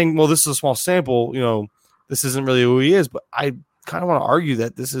 People are saying, well, this is a small sample, this isn't really who he is, but I kind of want to argue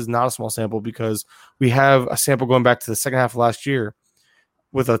that this is not a small sample because we have a sample going back to the second half of last year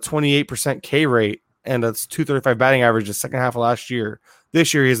with a 28% K rate and a 235 batting average the second half of last year.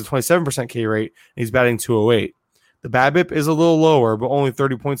 This year he has a 27% K rate and he's batting 208. The BABIP is a little lower, but only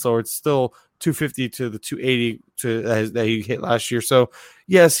 30 points lower. It's still 250 to the 280 that he hit last year. So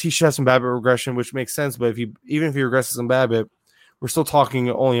yes, he should have some BABIP regression, which makes sense. But even if he regresses some BABIP, we're still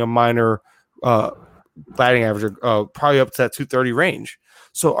talking only a minor batting average, probably up to that 230 range.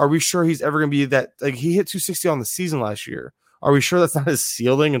 So are we sure he's ever going to be that? He hit 260 on the season last year. Are we sure that's not his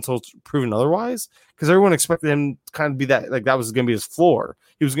ceiling until it's proven otherwise? Because everyone expected him to kind of be that, that was going to be his floor.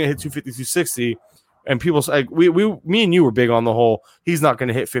 He was going to hit 250, 260. And people say, me and you were big on the whole, he's not going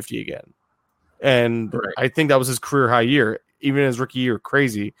to hit 50 again. And right. I think that was his career high year, even his rookie year.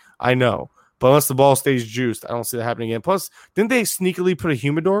 Crazy, I know. But unless the ball stays juiced, I don't see that happening again. Plus, didn't they sneakily put a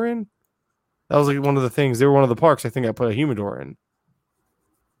humidor in? That was one of the things. They were one of the parks, I think, I put a humidor in.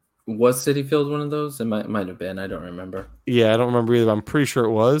 Was Citi Field one of those? It might have been. I don't remember. Yeah, I don't remember either, but I'm pretty sure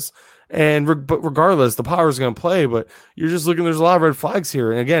it was. But regardless, the power is going to play, but you're just looking, there's a lot of red flags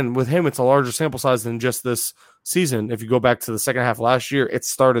here. And again, with him, it's a larger sample size than just this season. If you go back to the second half of last year, it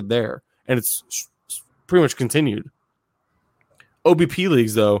started there and it's pretty much continued. OBP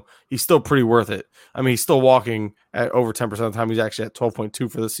leagues, though, he's still pretty worth it. I mean, he's still walking at over 10% of the time. He's actually at 12.2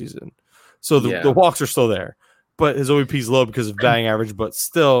 for this season. So the walks are still there, but his OBP is low because of batting average, but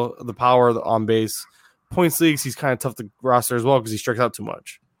still the power, the on base. Points leagues, he's kind of tough to roster as well because he strikes out too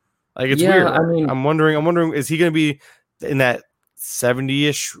much. It's weird. I mean, I'm wondering, is he going to be in that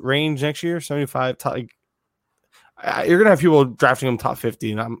 70-ish range next year? 75? You're going to have people drafting him top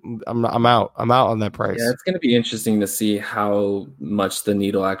 50, and I'm out. I'm out on that price. Yeah, it's going to be interesting to see how much the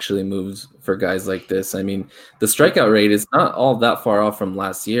needle actually moves for guys like this. I mean, the strikeout rate is not all that far off from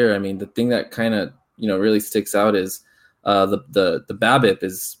last year. I mean, the thing that kind of really sticks out is the BABIP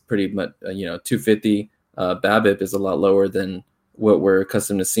is pretty much 250. BABIP is a lot lower than what we're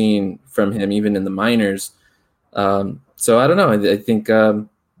accustomed to seeing from him, even in the minors. So I don't know. I think, I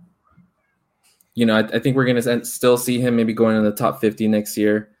think we're going to still see him maybe going in the top 50 next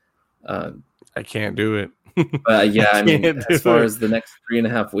year. I can't do it. But yeah, I mean, as far as the next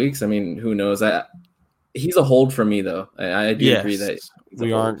 3.5 weeks, I mean, who knows? He's a hold for me, though. I do agree that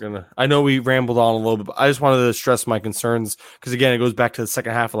we aren't going to. I know we rambled on a little bit, but I just wanted to stress my concerns because, again, it goes back to the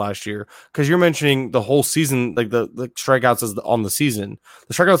second half of last year. Because you're mentioning the whole season, like the strikeouts on the season.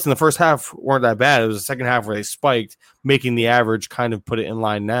 The strikeouts in the first half weren't that bad. It was the second half where they spiked, making the average kind of put it in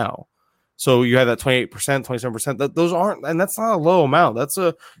line now. So you have that 28%, 27%. Those aren't, and that's not a low amount.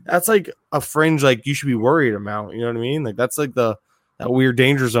 That's like a fringe, like you should be worried amount. You know what I mean? Like that's like that weird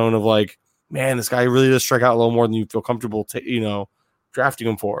danger zone of like, man, this guy really does strike out a little more than you feel comfortable, drafting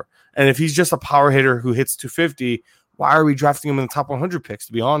him for. And if he's just a power hitter who hits 250, why are we drafting him in the top 100 picks?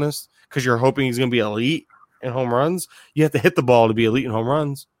 To be honest, because you're hoping he's going to be elite in home runs. You have to hit the ball to be elite in home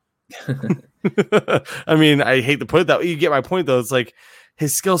runs. I mean, I hate to put it that way. You get my point, though. It's like,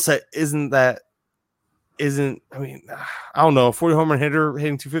 his skill set isn't. I mean, I don't know. 40 home run hitter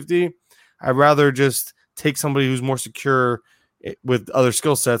hitting 250. I'd rather just take somebody who's more secure with other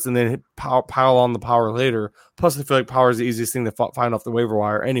skill sets and then pile on the power later. Plus, I feel like power is the easiest thing to find off the waiver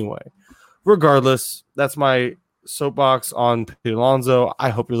wire anyway. Regardless, that's my soapbox on Pete Alonso. I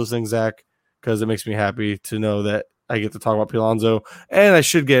hope you're listening, Zach, because it makes me happy to know that I get to talk about Pete Alonso, and I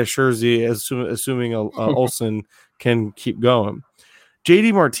should get a Scherzer, assuming Olsen can keep going.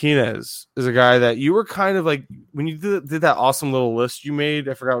 JD Martinez is a guy that you were kind of like when you did that awesome little list you made.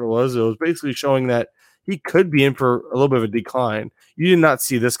 I forgot what it was. It was basically showing that he could be in for a little bit of a decline. You did not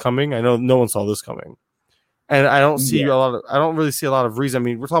see this coming. I know no one saw this coming. And I don't see I don't really see a lot of reason. I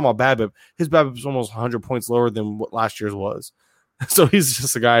mean, we're talking about BABIP. His BABIP is almost 100 points lower than what last year's was. So he's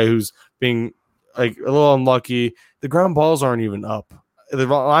just a guy who's being like a little unlucky. The ground balls aren't even up. The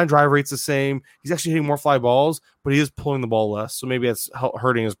line drive rate's the same. He's actually hitting more fly balls, but he is pulling the ball less. So maybe that's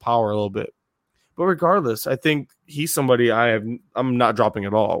hurting his power a little bit. But regardless, I think he's somebody I'm not dropping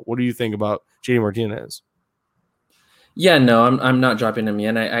at all. What do you think about JD Martinez? Yeah, no, I'm not dropping him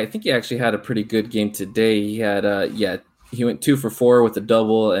yet. I think he actually had a pretty good game today. He had he went 2 for 4 with a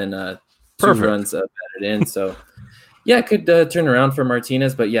double and 2 runs batted in. So yeah, it could turn around for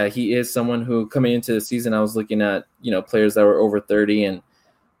Martinez. But yeah, he is someone who coming into the season, I was looking at players that were over 30 and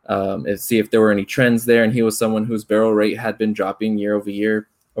see if there were any trends there. And he was someone whose barrel rate had been dropping year over year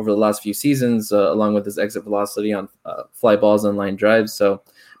over the last few seasons, along with his exit velocity on fly balls and line drives. So,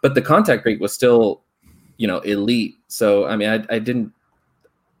 but the contact rate was still elite. So, I mean, I didn't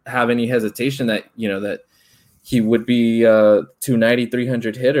have any hesitation that, that he would be a 290,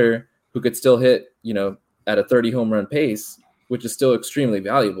 300 hitter who could still hit, at a 30 home run pace, which is still extremely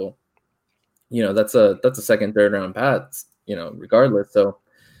valuable. That's a second, third round pass, regardless. So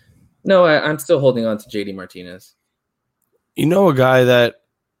no, I'm still holding on to JD Martinez. A guy that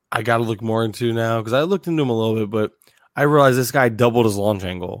I got to look more into now, because I looked into him a little bit, but I realized this guy doubled his launch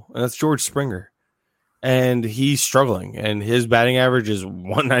angle, and that's George Springer. And he's struggling, and his batting average is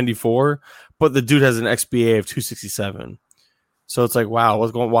 194, but the dude has an XBA of 267. So it's like, wow,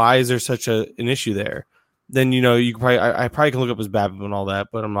 why is there such an issue there? Then, you can I probably can look up his BABIP and all that,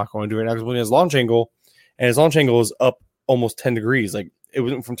 but I'm not going to do it now because when his launch angle, and his launch angle is up almost 10 degrees. Like it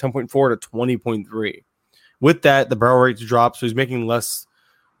went from 10.4 to 20.3. With that, the barrel rate dropped, so he's making less.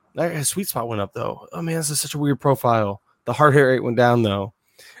 His sweet spot went up, though. Oh, man, this is such a weird profile. The hard hit rate went down, though.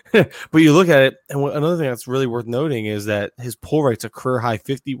 But you look at it, and another thing that's really worth noting is that his pull rate's a career high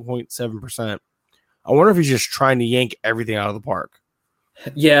 50.7%. I wonder if he's just trying to yank everything out of the park.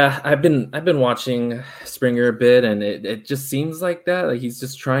 Yeah, I've been watching Springer a bit, and it just seems like that. Like he's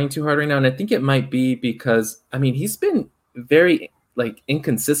just trying too hard right now, and I think it might be because he's been very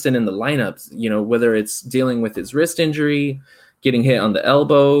inconsistent in the lineups. Whether it's dealing with his wrist injury, getting hit on the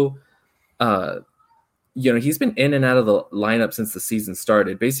elbow. He's been in and out of the lineup since the season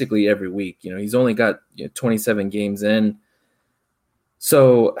started, basically every week. He's only got 27 games in.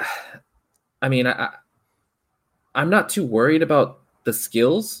 So, I'm not too worried about the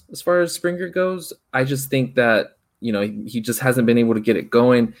skills as far as Springer goes. I just think that, he just hasn't been able to get it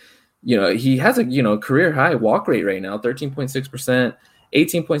going. He has a, career high walk rate right now, 13.6%,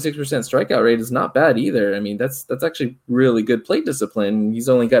 18.6% strikeout rate is not bad either. That's actually really good plate discipline. He's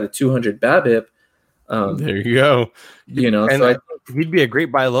only got a 200 BABIP. There you go. And so he'd be a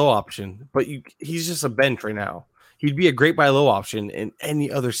great buy low option, but he's just a bench right now. He'd be a great buy low option in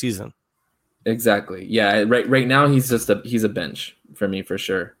any other season. Exactly. Yeah. Right now he's a bench for me for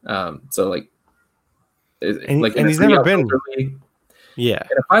sure. And he's never been. League, yeah.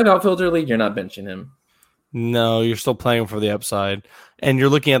 In a 5 outfielder league, you're not benching him. No, you're still playing for the upside, and you're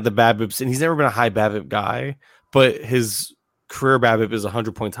looking at the BABIPs, and he's never been a high BABIP guy, but his career BABIP is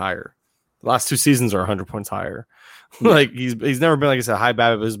 100 points higher. The last 2 seasons are 100 points higher. Like he's never been, like I said, high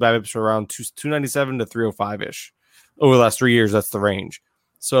BABIP. His BABIPs are around 297 to 305 ish over the last 3 years. That's the range.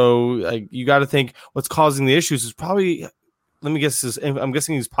 So you got to think what's causing the issues is probably. Let me guess. I'm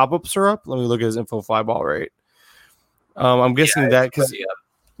guessing his pop-ups are up. Let me look at his info fly ball rate. I'm guessing that because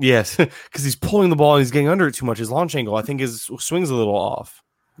yes, because he's pulling the ball and he's getting under it too much. His launch angle, I think, his swing's a little off.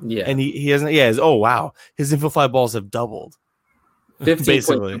 Yeah, and he hasn't. Yeah, oh wow, his infield fly balls have doubled.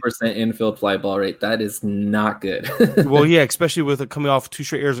 15.2% infield fly ball rate. That is not good. Well, yeah, especially with it coming off 2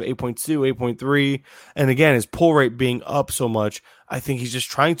 straight airs of 8.2, 8.3, and again, his pull rate being up so much. I think he's just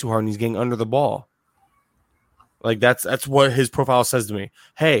trying too hard and he's getting under the ball. Like that's what his profile says to me.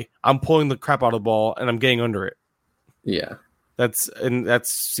 Hey, I'm pulling the crap out of the ball and I'm getting under it. Yeah. That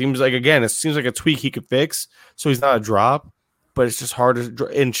seems like, again, it seems like a tweak he could fix. So he's not a drop, but it's just hard to,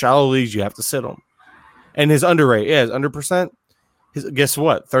 in shallow leagues, you have to sit him. And his under rate, his under percent, guess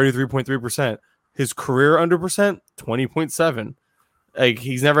what? 33.3%. His career under percent, 20.7. Like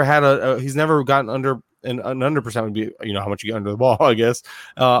he's never had he's never gotten under. And an under percent would be, how much you get under the ball, I guess,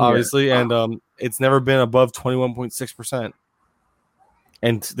 obviously. Yeah. And it's never been above 21.6%.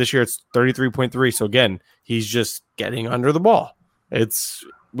 And this year it's 33.3. So again, he's just getting under the ball.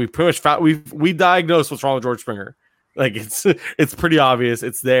 We pretty much found, we diagnosed what's wrong with George Springer. Like it's pretty obvious.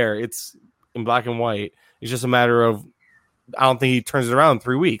 It's there. It's in black and white. It's just a matter of, I don't think he turns it around in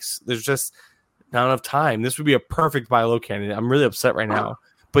 3 weeks. There's just not enough time. This would be a perfect buy low candidate. I'm really upset right now.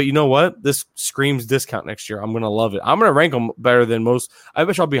 But you know what? This screams discount next year. I'm going to love it. I'm going to rank him better than most. I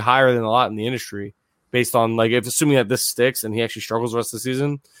bet I'll be higher than a lot in the industry based on, like, if assuming that this sticks and he actually struggles the rest of the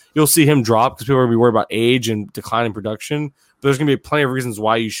season, you'll see him drop because people are going to be worried about age and decline in production. But there's going to be plenty of reasons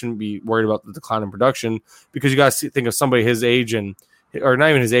why you shouldn't be worried about the decline in production, because you got to think of somebody his age or not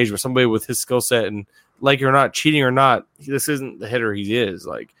even his age, but somebody with his skill set, and like you're not cheating or not, this isn't the hitter he is.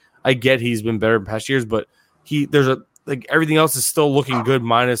 Like, I get he's been better in past years, but everything else is still looking good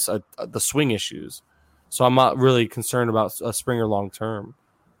minus the swing issues. So I'm not really concerned about Springer long term.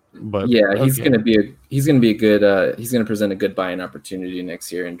 But yeah, he's going to be a good he's going to present a good buying opportunity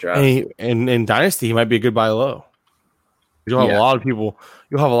next year in draft. And in Dynasty, he might be a good buy low. You'll have a lot of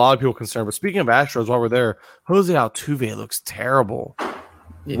people concerned. But speaking of Astros, while we're there, Jose Altuve looks terrible.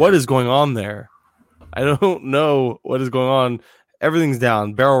 Yeah. What is going on there? I don't know what is going on. Everything's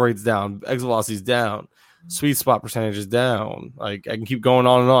down. Barrel rate's down. Exit velocity's down. Sweet spot percentage is down. Like, I can keep going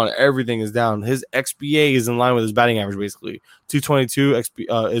on and on. Everything is down. His XBA is in line with his batting average, basically. 222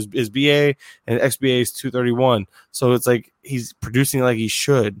 is BA, and XBA is 231. So it's like he's producing like he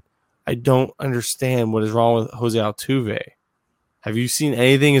should. I don't understand what is wrong with Jose Altuve. Have you seen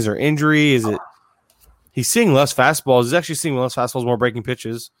anything? Is there injury? Is it he's seeing less fastballs? He's actually seeing less fastballs, more breaking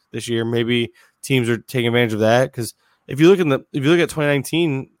pitches this year. Maybe teams are taking advantage of that, because if you look at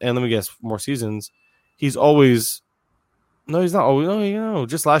 2019 and let me guess more seasons, he's not always.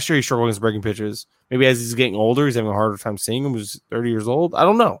 Just last year he struggled against breaking pitches. Maybe as he's getting older, he's having a harder time seeing him. He's 30 years old. I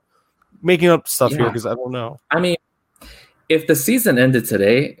don't know. Making up stuff here because I don't know. I mean, if the season ended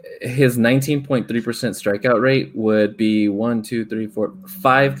today, his 19.3% strikeout rate would be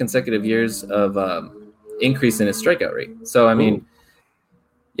 5 consecutive years of increase in his strikeout rate. So I mean,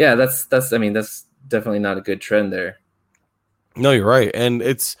 yeah, that's definitely not a good trend there. No, you're right, and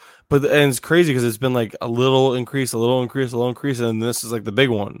it's crazy because it's been like a little increase, and this is like the big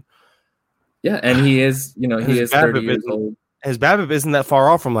one. Yeah, and he is 30 years old. His BABIP isn't that far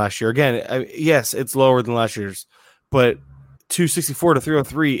off from last year. Again, yes, it's lower than last year's, but 264 to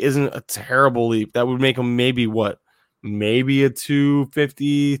 303 isn't a terrible leap. That would make him maybe a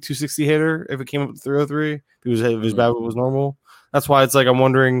 250, 260 hitter if it came up to 303. If his BABIP was normal. That's why it's like I'm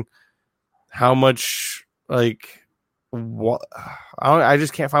wondering how much what I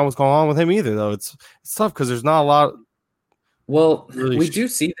just can't find what's going on with him either, though. It's tough because there's not a lot. Well, we do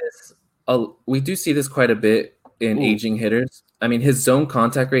see this quite a bit in aging hitters. I mean, his zone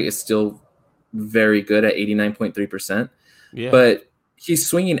contact rate is still very good at 89.3%. Yeah. But he's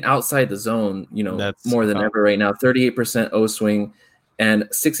swinging outside the zone, more than ever right now. 38% O swing and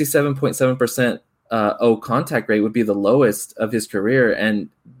 67.7% O contact rate would be the lowest of his career. And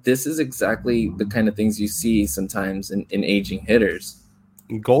this is exactly the kind of things you see sometimes in aging hitters.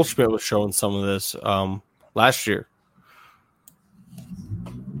 Goldschmidt was showing some of this last year.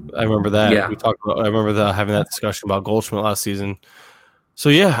 I remember that. Yeah. I remember having that discussion about Goldschmidt last season. So,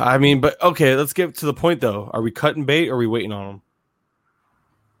 yeah, I mean, but okay, let's get to the point, though. Are we cutting bait or are we waiting on him?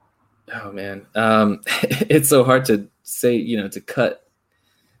 Oh, man. It's so hard to say, to cut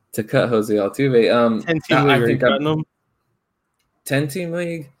Jose Altuve. 10-team league, are you cutting him? 10-team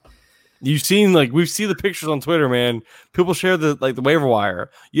league? You've seen, we see the pictures on Twitter, man. People share the waiver wire.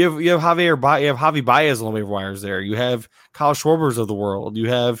 You have Javi Baez on the waiver wires there. You have Kyle Schwarbers of the world. You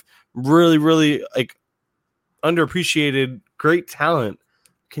have really, really, underappreciated, great talent.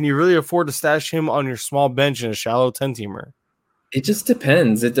 Can you really afford to stash him on your small bench in a shallow 10-teamer? It just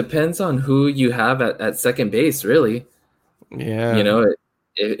depends. It depends on who you have at second base, really. Yeah.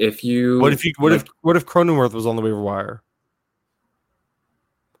 If you what if Cronenworth was on the waiver wire?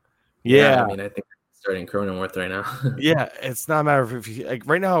 Yeah. I mean, I think I'm starting Cronenworth right now. Yeah, it's not a matter of if you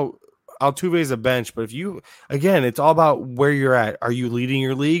right now. Altuve is a bench, but it's all about where you're at. Are you leading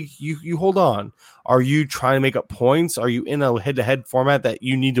your league? You hold on. Are you trying to make up points? Are you in a head-to-head format that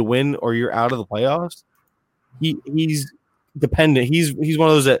you need to win, or you're out of the playoffs? He's dependent. He's one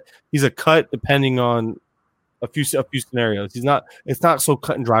of those that he's a cut depending on a few scenarios. It's not so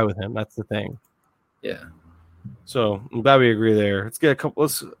cut and dry with him. That's the thing. Yeah. So I'm glad we agree there. Let's get a couple.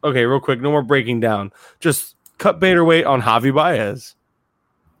 Okay, real quick. No more breaking down. Just cut bait or wait on Javi Baez.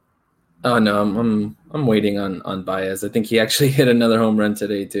 Oh no, I'm waiting on Baez. I think he actually hit another home run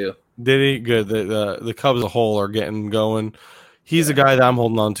today too. Did he? Good. The Cubs as a whole are getting going. He's a guy that I'm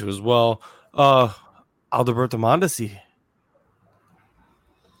holding on to as well. Alberto Mondesi.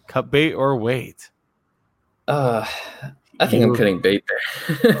 Cut bait or wait? I think I'm cutting bait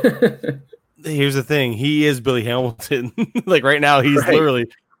there. Here's the thing. He is Billy Hamilton. Right now, he's literally.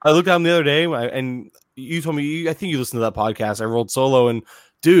 I looked at him the other day, and you told me. I think you listened to that podcast. I rolled solo, and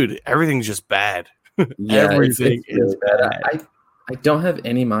dude, everything's just bad. Yeah, everything it's really is bad. I don't have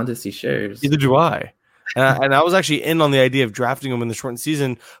any Mondesi shares. Neither do I. And I was actually in on the idea of drafting him in the shortened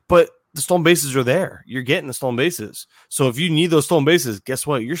season, but the stolen bases are there. You're getting the stolen bases. So if you need those stolen bases, guess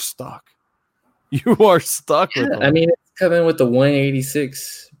what? You're stuck. You are stuck with them. I mean, it's coming with the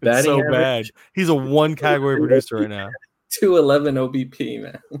 186 batting It's so average, bad. He's a one category producer right now. 211 OBP,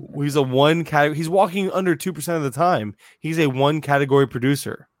 man. He's a one category. He's walking under 2% of the time. He's a one category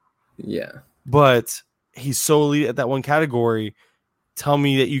producer. Yeah. But he's so elite at that one category. Tell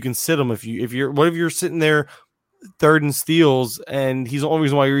me that you can sit him if you're sitting there third in steals and he's the only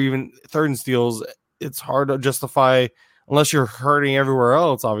reason why you're even third in steals. It's hard to justify unless you're hurting everywhere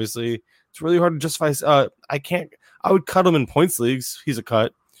else. Obviously, it's really hard to justify. I would cut him in points leagues. He's a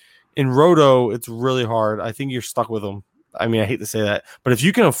cut. In Roto, it's really hard. I think you're stuck with him. I mean, I hate to say that, but if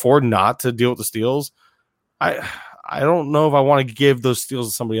you can afford not to deal with the steals, I don't know if I want to give those steals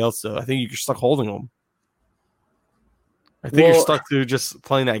to somebody else. Though I think you're stuck holding them. I think you're stuck to just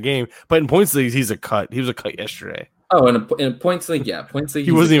playing that game. But in points leagues, he's a cut. He was a cut yesterday. Oh, in a points league, yeah, points league.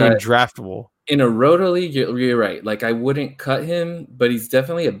 He wasn't even draftable. In a Roto league, you're right. Like I wouldn't cut him, but he's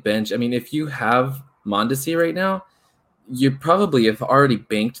definitely a bench. I mean, if you have Mondesi right now, you probably have already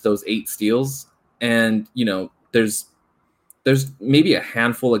banked those 8 steals, and there's maybe a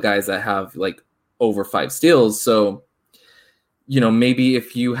handful of guys that have like over 5 steals. So, maybe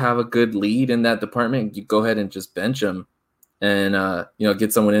if you have a good lead in that department, you go ahead and just bench him. And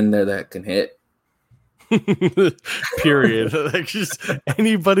get someone in there that can hit. Period. Like just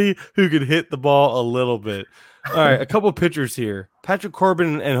anybody who could hit the ball a little bit. All right, a couple pitchers here. Patrick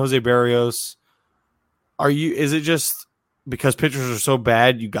Corbin and Jose Barrios. Is it just because pitchers are so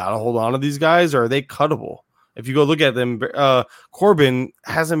bad you gotta hold on to these guys, or are they cuttable? If you go look at them, Corbin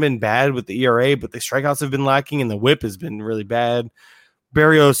hasn't been bad with the ERA, but the strikeouts have been lacking and the whip has been really bad.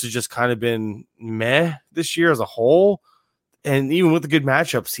 Barrios has just kind of been meh this year as a whole. And even with the good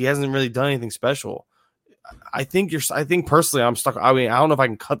matchups, he hasn't really done anything special. I think personally, I'm stuck. I mean, I don't know if I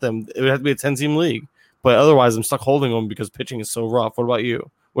can cut them. It would have to be a 10-team league, but otherwise, I'm stuck holding them because pitching is so rough. What about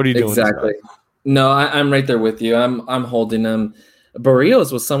you? What are you doing? Exactly. No, I'm right there with you. I'm holding them.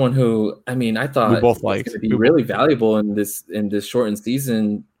 Barrios was someone who, I mean, I thought we both liked was going to be really valuable in this shortened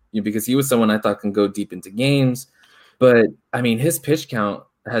season because he was someone I thought can go deep into games. But I mean, his pitch count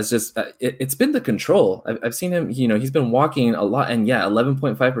has just it's been the control. I've seen him, he's been walking a lot, and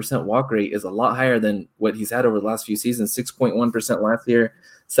 11.5% walk rate is a lot higher than what he's had over the last few seasons. 6.1% last year,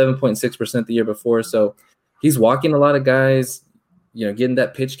 7.6% the year before. So he's walking a lot of guys, getting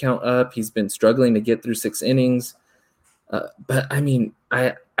that pitch count up. He's been struggling to get through 6 innings. But I mean,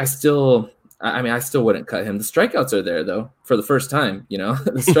 I still wouldn't cut him. The strikeouts are there though for the first time. The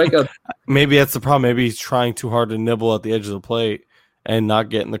strikeouts. Maybe that's the problem. Maybe he's trying too hard to nibble at the edge of the plate and not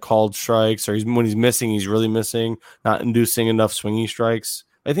getting the called strikes, or when he's missing, he's really missing, not inducing enough swinging strikes.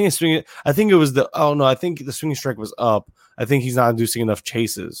 I think the swinging strike was up. I think he's not inducing enough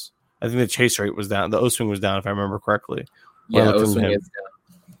chases. I think the chase rate was down. The O swing was down, if I remember correctly. Yeah, O swing is down.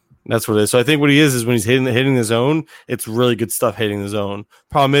 That's what it is. So I think what he is when he's hitting the zone, it's really good stuff hitting the zone.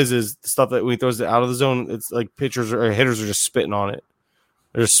 Problem is the stuff that when he throws it out of the zone, it's like pitchers or hitters are just spitting on it.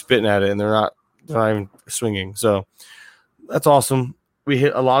 They're just spitting at it, and they're not even swinging. So that's awesome. We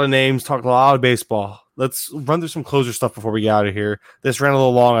hit a lot of names, talked a lot of baseball. Let's run through some closer stuff before we get out of here. This ran a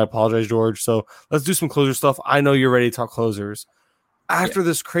little long. I apologize, George. So let's do some closer stuff. I know you're ready to talk closers. After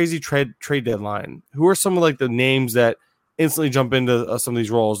this crazy trade deadline, who are some of like the names that instantly jump into some of these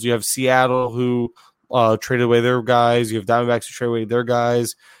roles? You have Seattle, who traded away their guys. You have Diamondbacks who traded away their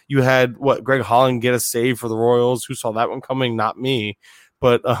guys. You had Greg Holland get a save for the Royals. Who saw that one coming? Not me.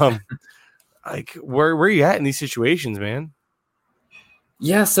 But like, where are you at in these situations, man?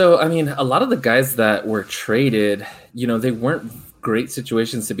 Yeah, so I mean, a lot of the guys that were traded, they weren't great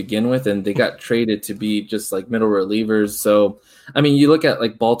situations to begin with, and they got traded to be just like middle relievers. So, I mean, you look at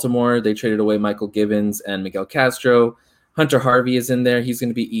like Baltimore, they traded away Michael Gibbons and Miguel Castro. Hunter Harvey is in there. He's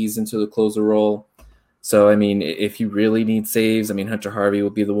going to be eased into the closer role. So, I mean, if you really need saves, I mean, Hunter Harvey will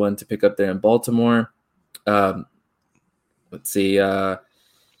be the one to pick up there in Baltimore. Let's see. Oh,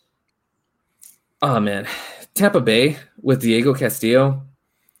 man. Tampa Bay with Diego Castillo.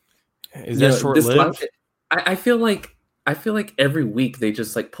 Is that short-lived? I feel like every week they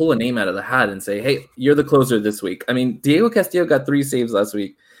just like pull a name out of the hat and say, "Hey, you're the closer this week." I mean, Diego Castillo got 3 saves last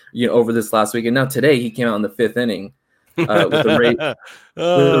week, over this last week, and now today he came out in the 5th inning with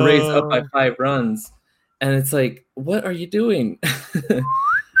the Rays up by 5 runs, and it's like, what are you doing?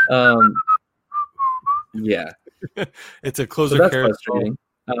 Yeah, it's a closer so that's character. frustrating.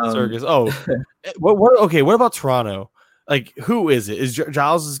 Circus. What? Okay, what about Toronto? like, who is it? Is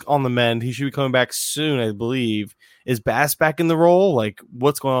Giles is on the mend? He should be coming back soon, I believe. Is Bass back in the role? Like,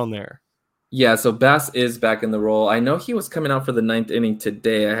 what's going on there? Yeah, so Bass is back in the role. I know he was coming out for the 9th inning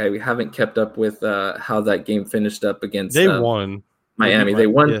today. I haven't kept up with how that game finished up against. They won. Miami. They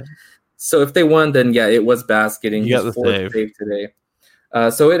won. Yeah. So if they won, then yeah, it was Bass getting his 4th save today.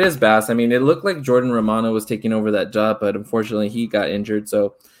 So it is Bass. I mean, it looked like Jordan Romano was taking over that job, but unfortunately he got injured.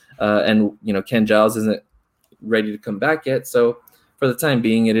 So, and Ken Giles isn't ready to come back yet. So for the time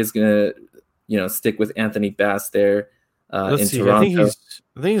being, it is going to, stick with Anthony Bass there in Toronto.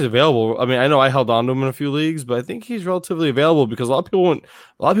 I think he's available. I mean, I know I held on to him in a few leagues, but I think he's relatively available because a lot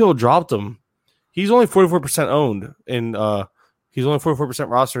of people dropped him. He's only 44% owned in he's only 44%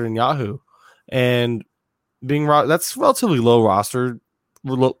 rostered in Yahoo, and that's relatively low roster.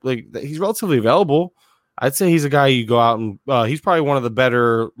 Like, he's relatively available. I'd say he's a guy you go out and he's probably one of the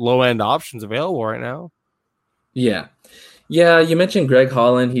better low end options available right now. Yeah. You mentioned Greg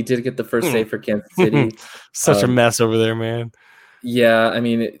Holland. He did get the first save for Kansas City. Such a mess over there, man. Yeah, I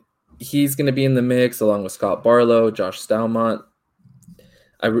mean, he's going to be in the mix along with Scott Barlow, Josh Stalmont.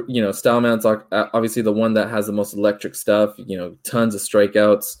 Stalmont's obviously the one that has the most electric stuff. Tons of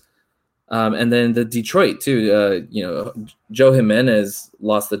strikeouts. And then the Detroit too. Joe Jimenez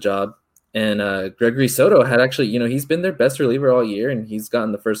lost the job, and Gregory Soto had actually. He's been their best reliever all year, and he's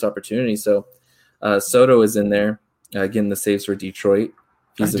gotten the first opportunity. So Soto is in there getting the saves for Detroit.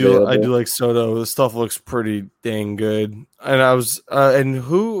 I do like Soto. The stuff looks pretty dang good. And I was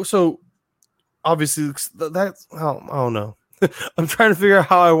so obviously that's I don't know. I'm trying to figure out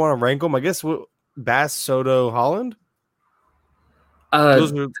how I want to rank them. I guess Bass, Soto, Holland.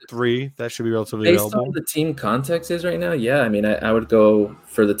 Those are 3 that should be relatively based available. On the team context is right now. Yeah, I mean, I would go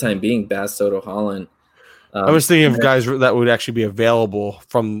for the time being Bass, Soto, Holland. I was thinking of guys that would actually be available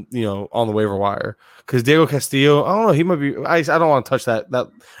from on the waiver wire. Because Diego Castillo, I don't know, he might be. I don't want to touch that.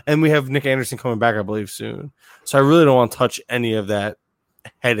 And we have Nick Anderson coming back, I believe, soon. So I really don't want to touch any of that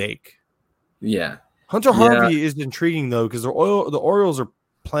headache. Yeah, Hunter Harvey is intriguing though because the Orioles are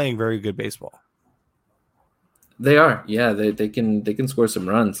playing very good baseball. They are, yeah. They can score some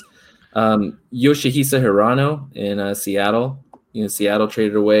runs. Yoshihisa Hirano in Seattle. Seattle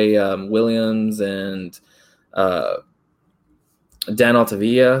traded away Williams and Dan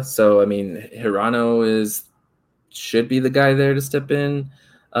Altavilla. So I mean, Hirano should be the guy there to step in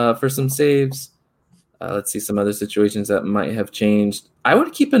for some saves. Let's see some other situations that might have changed. I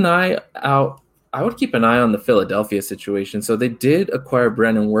would keep an eye on the Philadelphia situation. So they did acquire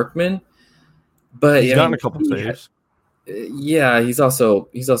Brandon Workman, but he's gotten a couple saves. Yeah, he's also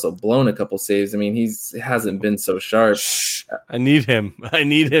blown a couple saves. I mean, hasn't been so sharp. I need him. I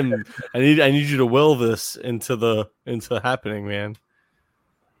need you to will this into happening, man.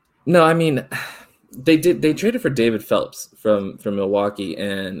 No, I mean, they traded for David Phelps from Milwaukee,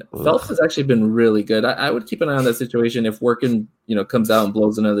 and Phelps has actually been really good. I would keep an eye on that situation. If Workin, comes out and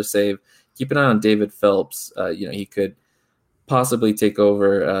blows another save, keep an eye on David Phelps. He could possibly take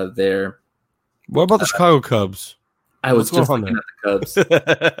over there. What about the Chicago Cubs? I was just looking at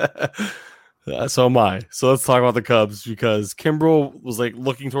the Cubs. So am I. So let's talk about the Cubs because Kimbrel was like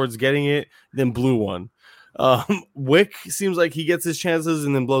looking towards getting it, then blew one. Wick seems like he gets his chances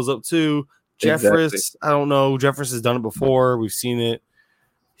and then blows up too. Jeffress, exactly. I don't know. Jeffress has done it before. We've seen it.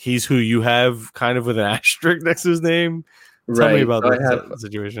 He's who you have kind of with an asterisk next to his name. Tell me about that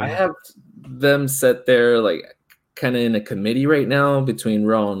situation. I have them set there like kind of in a committee right now between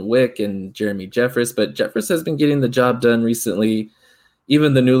Rowan Wick and Jeremy Jeffress, but Jeffress has been getting the job done recently.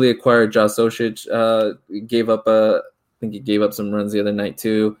 Even the newly acquired Josh Osich gave up some runs the other night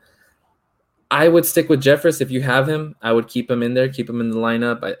too. I would stick with Jeffress if you have him. I would keep him in there, keep him in the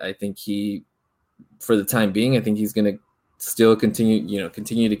lineup. I think for the time being, I think he's going to still continue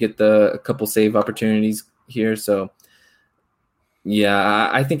to get a couple save opportunities here. So yeah,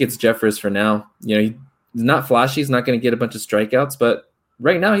 I think it's Jeffress for now. He's not flashy. He's not going to get a bunch of strikeouts, but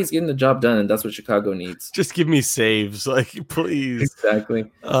right now he's getting the job done, and that's what Chicago needs. Just give me saves, like, please. Exactly.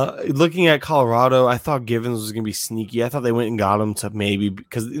 Looking at Colorado, I thought Givens was going to be sneaky. I thought they went and got him to maybe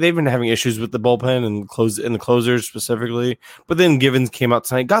because they've been having issues with the bullpen and the closers specifically. But then Givens came out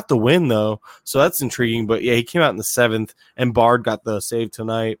tonight, got the win though, so that's intriguing. But yeah, he came out in the 7th, and Bard got the save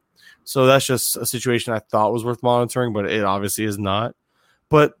tonight. So that's just a situation I thought was worth monitoring, but it obviously is not.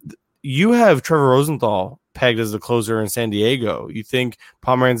 But you have Trevor Rosenthal pegged as the closer in San Diego. You think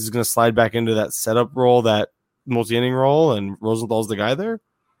Pomeranz is going to slide back into that setup role, that multi-inning role, and Rosenthal's the guy there?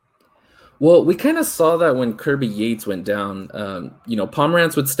 Well, we kind of saw that when Kirby Yates went down.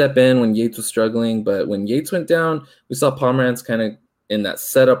 Pomeranz would step in when Yates was struggling, but when Yates went down, we saw Pomeranz kind of in that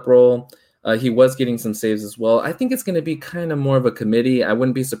setup role. He was getting some saves as well. I think it's going to be kind of more of a committee. I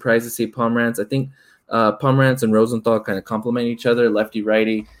wouldn't be surprised to see Pomerantz. I think Pomerantz and Rosenthal kind of complement each other, lefty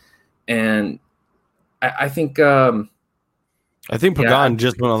righty, and I think Pagan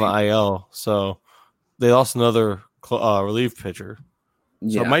just went on the IL, so they lost another relief pitcher.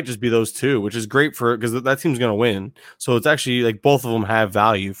 So it might just be those two, which is great for it because that team's going to win. So it's actually like both of them have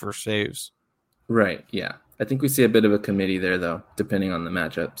value for saves. Right. Yeah. I think we see a bit of a committee there, though, depending on the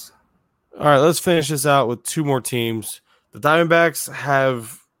matchups. All right, let's finish this out with two more teams. The Diamondbacks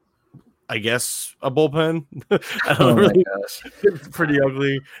have, I guess, a bullpen. I don't my gosh, it's pretty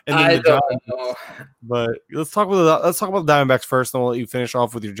ugly. And then I the don't Giants. know. But let's talk about the Diamondbacks first, and we'll let you finish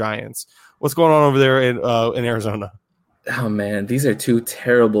off with your Giants. What's going on over there in Arizona? Oh man, these are two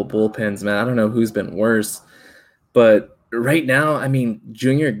terrible bullpens, man. I don't know who's been worse, but right now, I mean,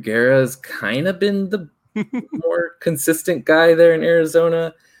 Junior Guerra's kind of been the more consistent guy there in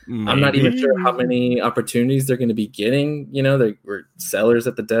Arizona. Maybe. I'm not even sure how many opportunities they're going to be getting. You know, they were sellers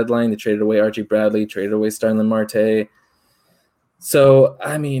at the deadline. They traded away Archie Bradley, traded away Starlin Marte. So,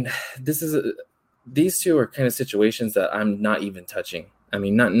 I mean, these two are kind of situations that I'm not even touching. I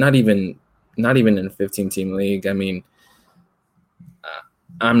mean, not even in a 15-team league. I mean,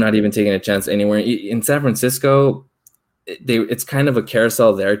 I'm not even taking a chance anywhere. In San Francisco, it's kind of a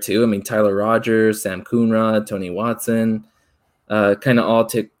carousel there too. I mean, Tyler Rogers, Sam Coonrod, Tony Watson, kind of all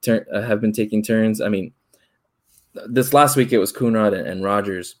have been taking turns. I mean, this last week it was Coonrod and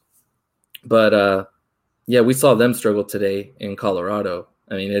Rogers. But, we saw them struggle today in Colorado.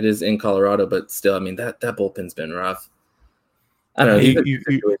 I mean, it is in Colorado, but still, I mean, that bullpen's been rough. I don't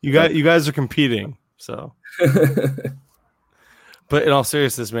know. You guys are competing, so. But in all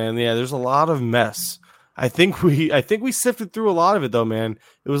seriousness, man, there's a lot of mess. I think we sifted through a lot of it, though, man.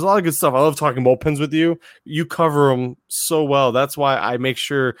 It was a lot of good stuff. I love talking bullpens with you. You cover them so well. That's why I make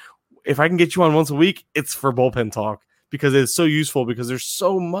sure if I can get you on once a week, it's for bullpen talk because it's so useful because there's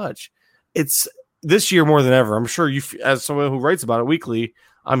so much. It's this year more than ever. I'm sure you, as someone who writes about it weekly,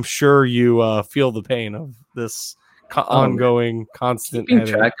 I'm sure you feel the pain of this ongoing, constant keeping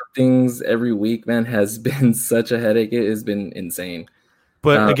track of things every week, man, has been such a headache. It has been insane.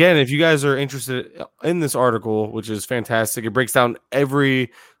 But again, if you guys are interested in this article, which is fantastic, it breaks down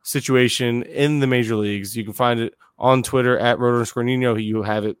every situation in the major leagues. You can find it on Twitter at @Roto_Nino. You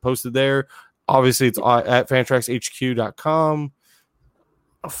have it posted there. Obviously, it's at fantraxhq.com,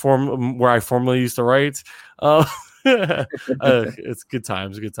 a form where I formerly used to write. It's good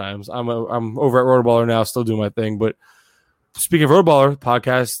times. I'm over at Rotoballer now, still doing my thing. But speaking of Rotoballer,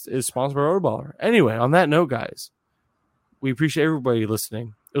 podcast is sponsored by Rotoballer. Anyway, on that note, guys, we appreciate everybody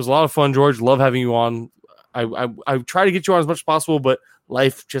listening. It was a lot of fun, George. Love having you on. I try to get you on as much as possible, but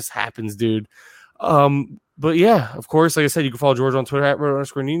life just happens, dude. But yeah, of course, like I said, you can follow George on Twitter at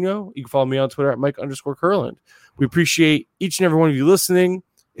Roto_Nino. You can follow me on Twitter at Mike_Curland. We appreciate each and every one of you listening.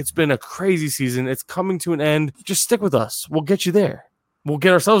 It's been a crazy season. It's coming to an end. Just stick with us. We'll get you there. We'll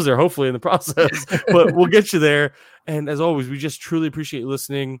get ourselves there, hopefully, in the process. But we'll get you there. And as always, we just truly appreciate you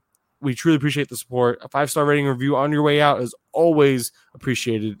listening. We truly appreciate the support. A 5-star rating review on your way out is always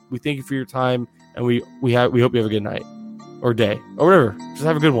appreciated. We thank you for your time, and we hope you have a good night or day or whatever. Just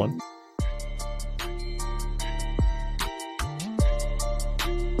have a good one.